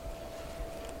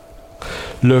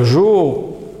 Le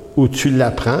jour où tu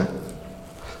l'apprends,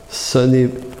 ça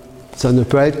ne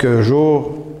peut être qu'un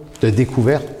jour de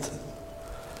découverte.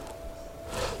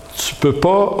 Tu ne peux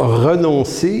pas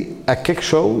renoncer à quelque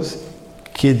chose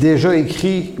qui est déjà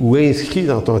écrit ou inscrit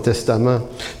dans ton testament.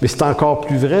 Mais c'est encore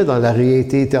plus vrai dans la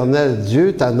réalité éternelle.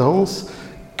 Dieu t'annonce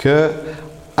que,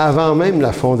 avant même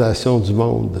la fondation du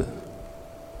monde,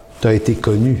 tu as été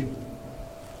connu.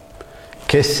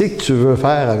 Qu'est-ce que tu veux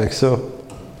faire avec ça?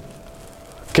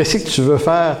 Qu'est-ce que tu veux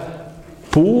faire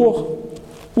pour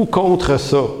ou contre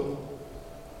ça?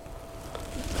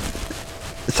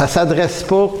 Ça ne s'adresse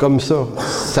pas comme ça.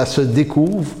 Ça se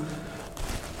découvre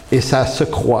et ça se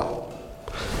croit.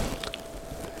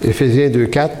 Éphésiens 2,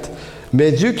 4.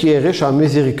 Mais Dieu qui est riche en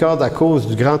miséricorde à cause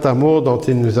du grand amour dont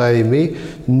il nous a aimés,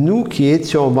 nous qui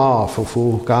étions morts, il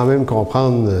faut quand même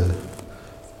comprendre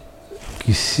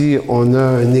qu'ici, on a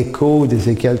un écho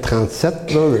d'Ézéchiel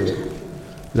 37, là,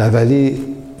 la vallée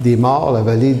des morts, la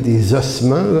vallée des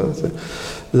ossements. Là,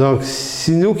 donc,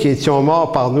 si nous qui étions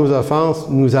morts par nos offenses,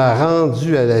 nous a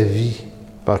rendus à la vie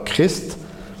par Christ,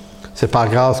 c'est par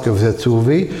grâce que vous êtes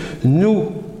sauvés, nous,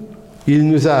 il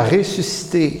nous a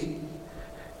ressuscités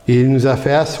et il nous a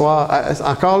fait asseoir.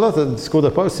 Encore là, le discours de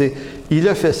Paul, c'est il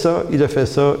a fait ça, il a fait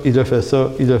ça, il a fait ça,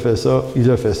 il a fait ça,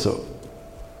 il a fait ça.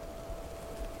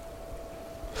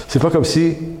 C'est pas comme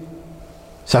si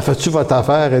ça fait-tu votre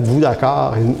affaire, êtes-vous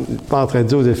d'accord? Il n'est pas en train de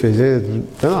dire aux Éphésiens,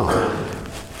 non.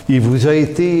 Il vous a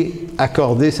été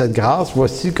accordé cette grâce,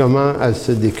 voici comment elle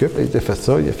se décuple. Il a fait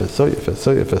ça, il a fait ça, il a fait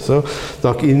ça, il a fait ça.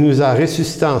 Donc, il nous a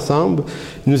ressuscités ensemble,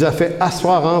 il nous a fait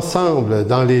asseoir ensemble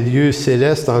dans les lieux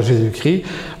célestes en Jésus-Christ,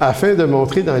 afin de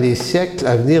montrer dans les siècles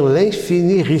à venir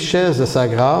l'infinie richesse de sa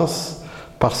grâce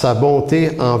par sa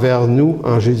bonté envers nous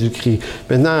en Jésus-Christ.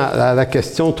 Maintenant, la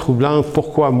question troublante,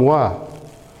 pourquoi moi?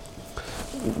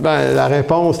 Ben, la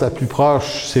réponse la plus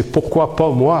proche, c'est pourquoi pas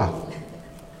moi?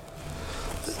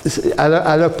 Elle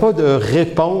n'a pas de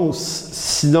réponse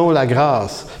sinon la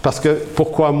grâce. Parce que,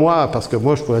 pourquoi moi? Parce que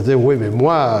moi, je pourrais dire, oui, mais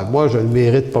moi je ne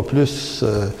mérite pas plus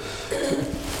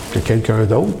que quelqu'un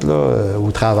d'autre, là, au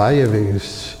travail.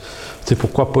 C'est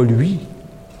pourquoi pas lui?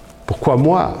 Pourquoi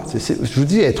moi? Je vous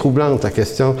dis, elle est troublante, la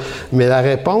question. Mais la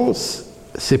réponse,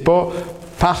 c'est pas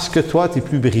parce que toi, tu es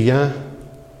plus brillant,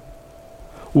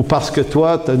 ou parce que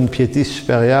toi, tu as une piété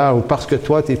supérieure, ou parce que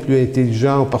toi, tu es plus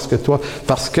intelligent, ou parce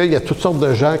qu'il y a toutes sortes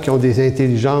de gens qui ont des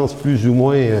intelligences plus ou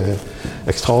moins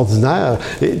extraordinaires.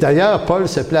 Et d'ailleurs, Paul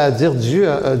se plaît à dire, Dieu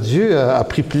a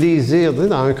pris plaisir,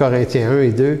 dans 1 Corinthiens 1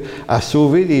 et 2, à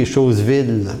sauver les choses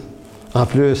viles, en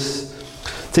plus.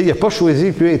 Tu sais, il n'a pas choisi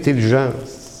les plus intelligents.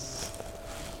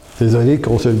 Désolé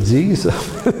qu'on se le dise.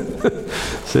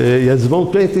 Il y a du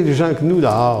monde plus intelligent que nous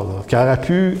dehors, là, qui aurait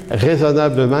pu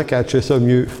raisonnablement catcher ça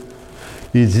mieux.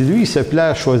 Il dit, lui, il se plaît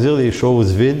à choisir les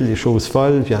choses vides, les choses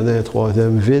folles, puis il y en a un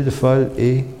troisième, vide, folle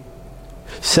et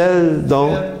celle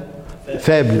dont...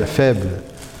 Faible.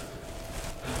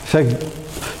 Fait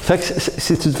que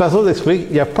c'est une façon d'exprimer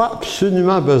qu'il n'y a pas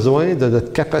absolument besoin de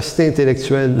notre capacité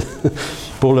intellectuelle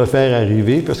pour le faire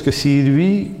arriver, parce que c'est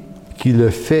lui qui le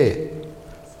fait.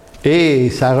 Et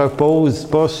ça ne repose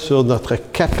pas sur notre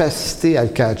capacité à le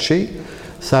catcher,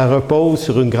 ça repose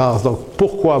sur une grâce. Donc,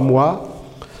 pourquoi moi?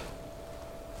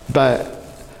 Ben,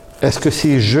 est-ce que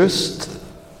c'est juste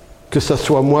que ce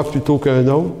soit moi plutôt qu'un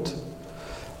autre?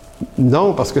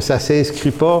 Non, parce que ça ne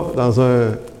s'inscrit pas dans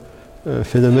un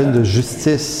phénomène de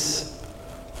justice.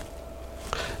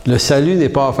 Le salut n'est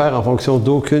pas offert en fonction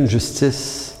d'aucune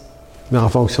justice, mais en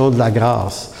fonction de la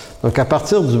grâce. Donc, à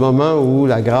partir du moment où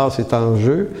la grâce est en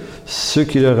jeu, ceux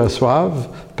qui le reçoivent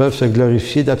peuvent se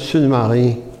glorifier d'absolument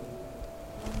rien.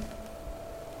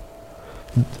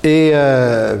 Et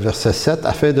verset 7,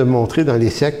 afin de montrer dans les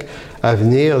siècles à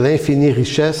venir l'infinie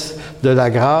richesse de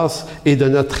la grâce et de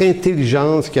notre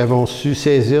intelligence qui avons su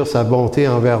saisir sa bonté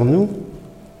envers nous.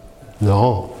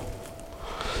 Non.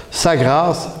 Sa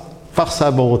grâce par sa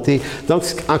bonté. Donc,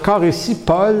 encore ici,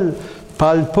 Paul ne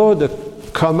parle pas de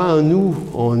comment nous,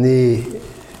 on est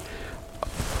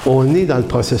dans le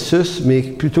processus, mais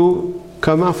plutôt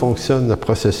comment fonctionne le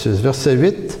processus. Verset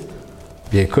 8,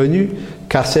 bien connu, «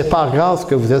 Car c'est par grâce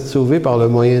que vous êtes sauvés par le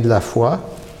moyen de la foi. »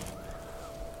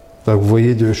 Donc, vous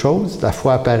voyez deux choses. La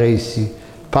foi apparaît ici.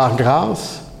 Par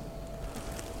grâce,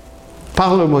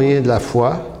 par le moyen de la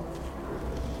foi,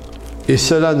 et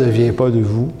cela ne vient pas de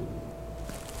vous.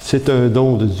 C'est un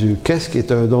don de Dieu. Qu'est-ce qui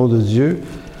est un don de Dieu?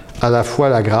 À la fois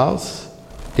la grâce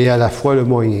et à la fois le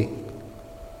moyen.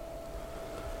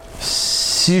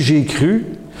 Si j'ai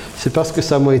cru, c'est parce que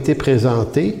ça m'a été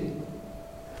présenté.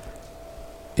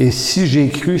 Et si j'ai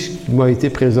cru ce qui m'a été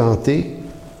présenté,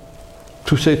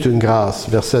 tout ça est une grâce.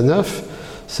 Verset 9,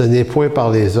 « Ce n'est point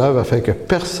par les œuvres, afin que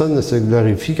personne ne se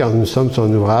glorifie, car nous sommes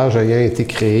son ouvrage, ayant été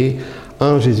créés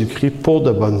en Jésus-Christ pour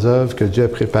de bonnes œuvres que Dieu a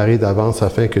préparées d'avance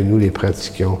afin que nous les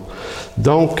pratiquions. »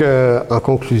 Donc, en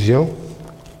conclusion,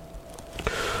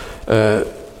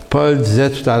 Paul disait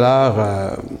tout à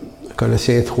l'heure,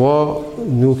 Colossiens 3, «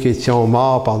 Nous qui étions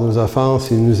morts par nos offenses,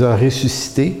 il nous a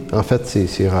ressuscités. » En fait,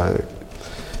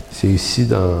 c'est ici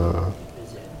dans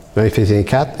Éphésiens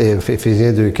 4,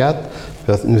 Éphésiens 2, 4.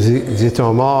 Nous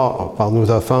étions morts par nos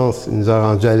offenses, il nous a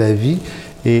rendus à la vie.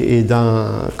 Et dans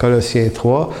Colossiens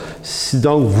 3, si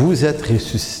donc vous êtes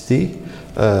ressuscités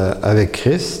avec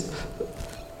Christ,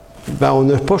 ben on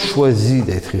n'a pas choisi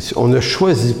d'être ressuscité. On ne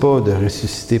choisit pas de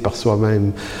ressusciter par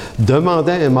soi-même.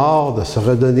 Demander à un mort de se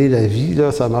redonner la vie,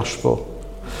 là, ça ne marche pas.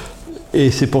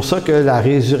 Et c'est pour ça que la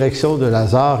résurrection de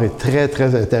Lazare est très,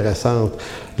 très intéressante.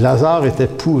 Lazare était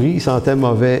pourri, il sentait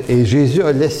mauvais. Et Jésus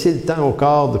a laissé le temps au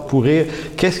corps de pourrir.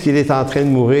 Qu'est-ce qu'il est en train de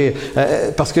mourir?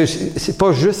 Parce que c'est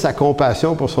pas juste sa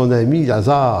compassion pour son ami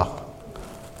Lazare.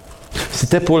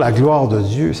 C'était pour la gloire de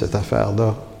Dieu, cette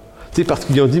affaire-là. Tu sais, parce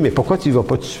qu'ils ont dit, mais pourquoi tu ne vas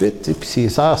pas tout de suite? Puis ses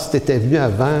sœurs, si tu étais venu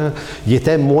avant, il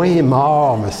était moins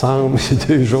mort, me semble, ces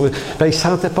 2 jours. Ben, il ne se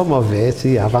sentait pas mauvais, tu sais,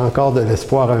 il avait encore de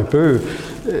l'espoir un peu.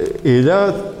 Et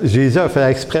là, Jésus a fait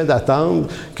exprès d'attendre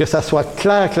que ça soit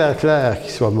clair qu'il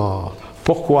soit mort.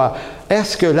 Pourquoi?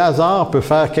 Est-ce que Lazare peut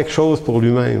faire quelque chose pour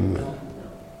lui-même?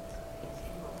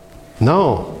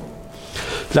 Non.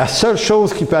 La seule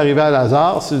chose qui peut arriver à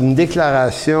Lazare, c'est une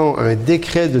déclaration, un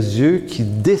décret de Dieu qui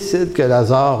décide que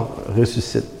Lazare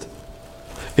ressuscite.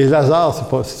 Et Lazare,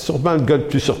 c'est sûrement le gars le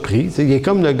plus surpris. Tu sais, il est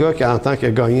comme le gars qui entend qu'il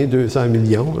a gagné 200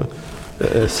 millions.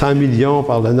 100 millions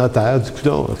par le notaire. Du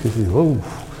coup,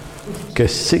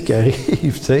 qu'est-ce qui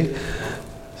arrive? Tu sais?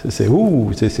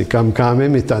 C'est comme quand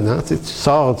même étonnant. Tu sais, tu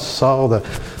sors de...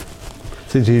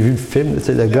 Tu sais, j'ai vu le film, tu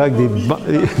sais, le gars avec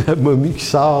la momie qui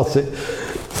sort, tu sais.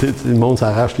 Le monde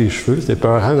s'arrache les cheveux, c'est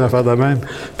peurant d'affaire de même.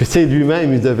 Puis tu sais,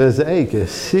 lui-même, il devait dire « Hey,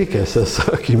 qu'est-ce que c'est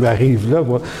ça qui m'arrive là,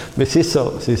 moi? » Mais c'est ça.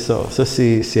 Ça,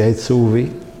 c'est être sauvé.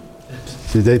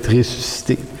 C'est d'être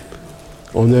ressuscité.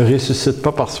 On ne ressuscite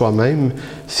pas par soi-même.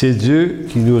 C'est Dieu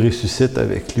qui nous ressuscite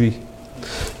avec lui.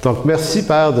 Donc, merci,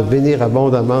 Père, de bénir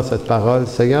abondamment cette parole.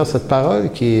 Seigneur, cette parole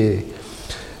qui est...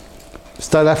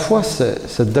 C'est à la fois...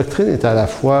 Cette doctrine est à la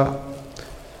fois...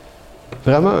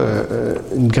 Vraiment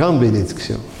une grande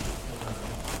bénédiction.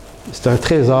 C'est un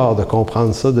trésor de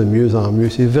comprendre ça de mieux en mieux.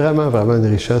 C'est vraiment, vraiment une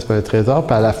richesse, un trésor.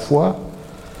 Puis à la fois,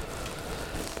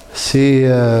 c'est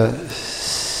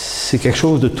quelque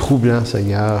chose de troublant,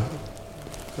 Seigneur.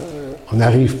 On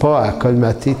n'arrive pas à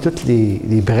colmater toutes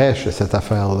les brèches de cette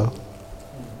affaire-là.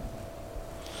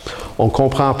 On ne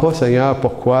comprend pas, Seigneur,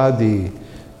 pourquoi des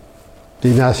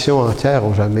nations entières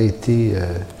n'ont jamais été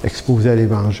exposées à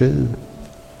l'Évangile.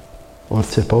 On ne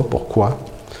sait pas pourquoi.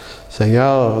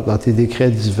 Seigneur, dans tes décrets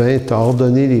divins, tu as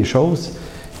ordonné les choses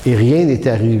et rien n'est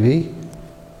arrivé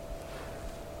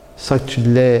sans que tu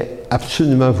l'aies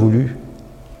absolument voulu.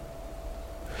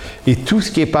 Et tout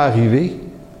ce qui n'est pas arrivé,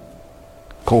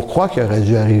 qu'on croit qu'il aurait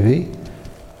dû arriver,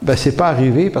 ben c'est pas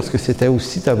arrivé parce que c'était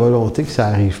aussi ta volonté que ça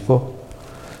n'arrive pas.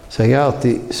 Seigneur,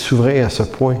 tu es souverain à ce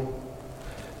point.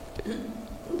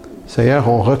 Seigneur,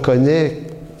 on reconnaît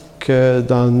que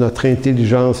dans notre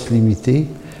intelligence limitée,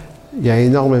 il y a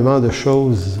énormément de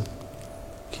choses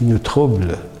qui nous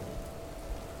troublent.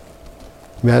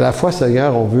 Mais à la fois,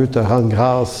 Seigneur, on veut te rendre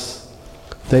grâce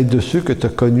d'être de ceux que tu as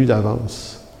connus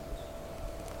d'avance.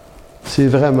 C'est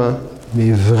vraiment,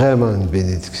 mais vraiment une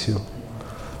bénédiction.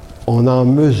 On n'en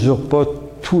mesure pas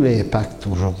tout l'impact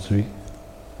aujourd'hui.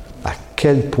 À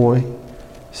quel point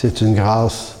c'est une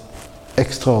grâce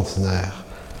extraordinaire.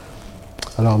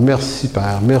 Alors merci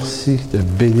Père, merci de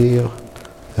bénir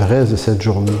le reste de cette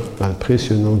journée dans le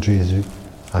précieux nom de Jésus.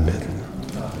 Amen.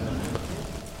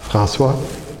 François?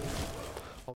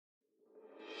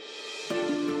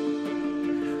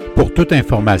 Pour toute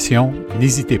information,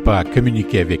 n'hésitez pas à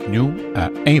communiquer avec nous à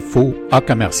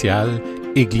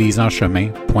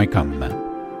info@église-en-chemin.com.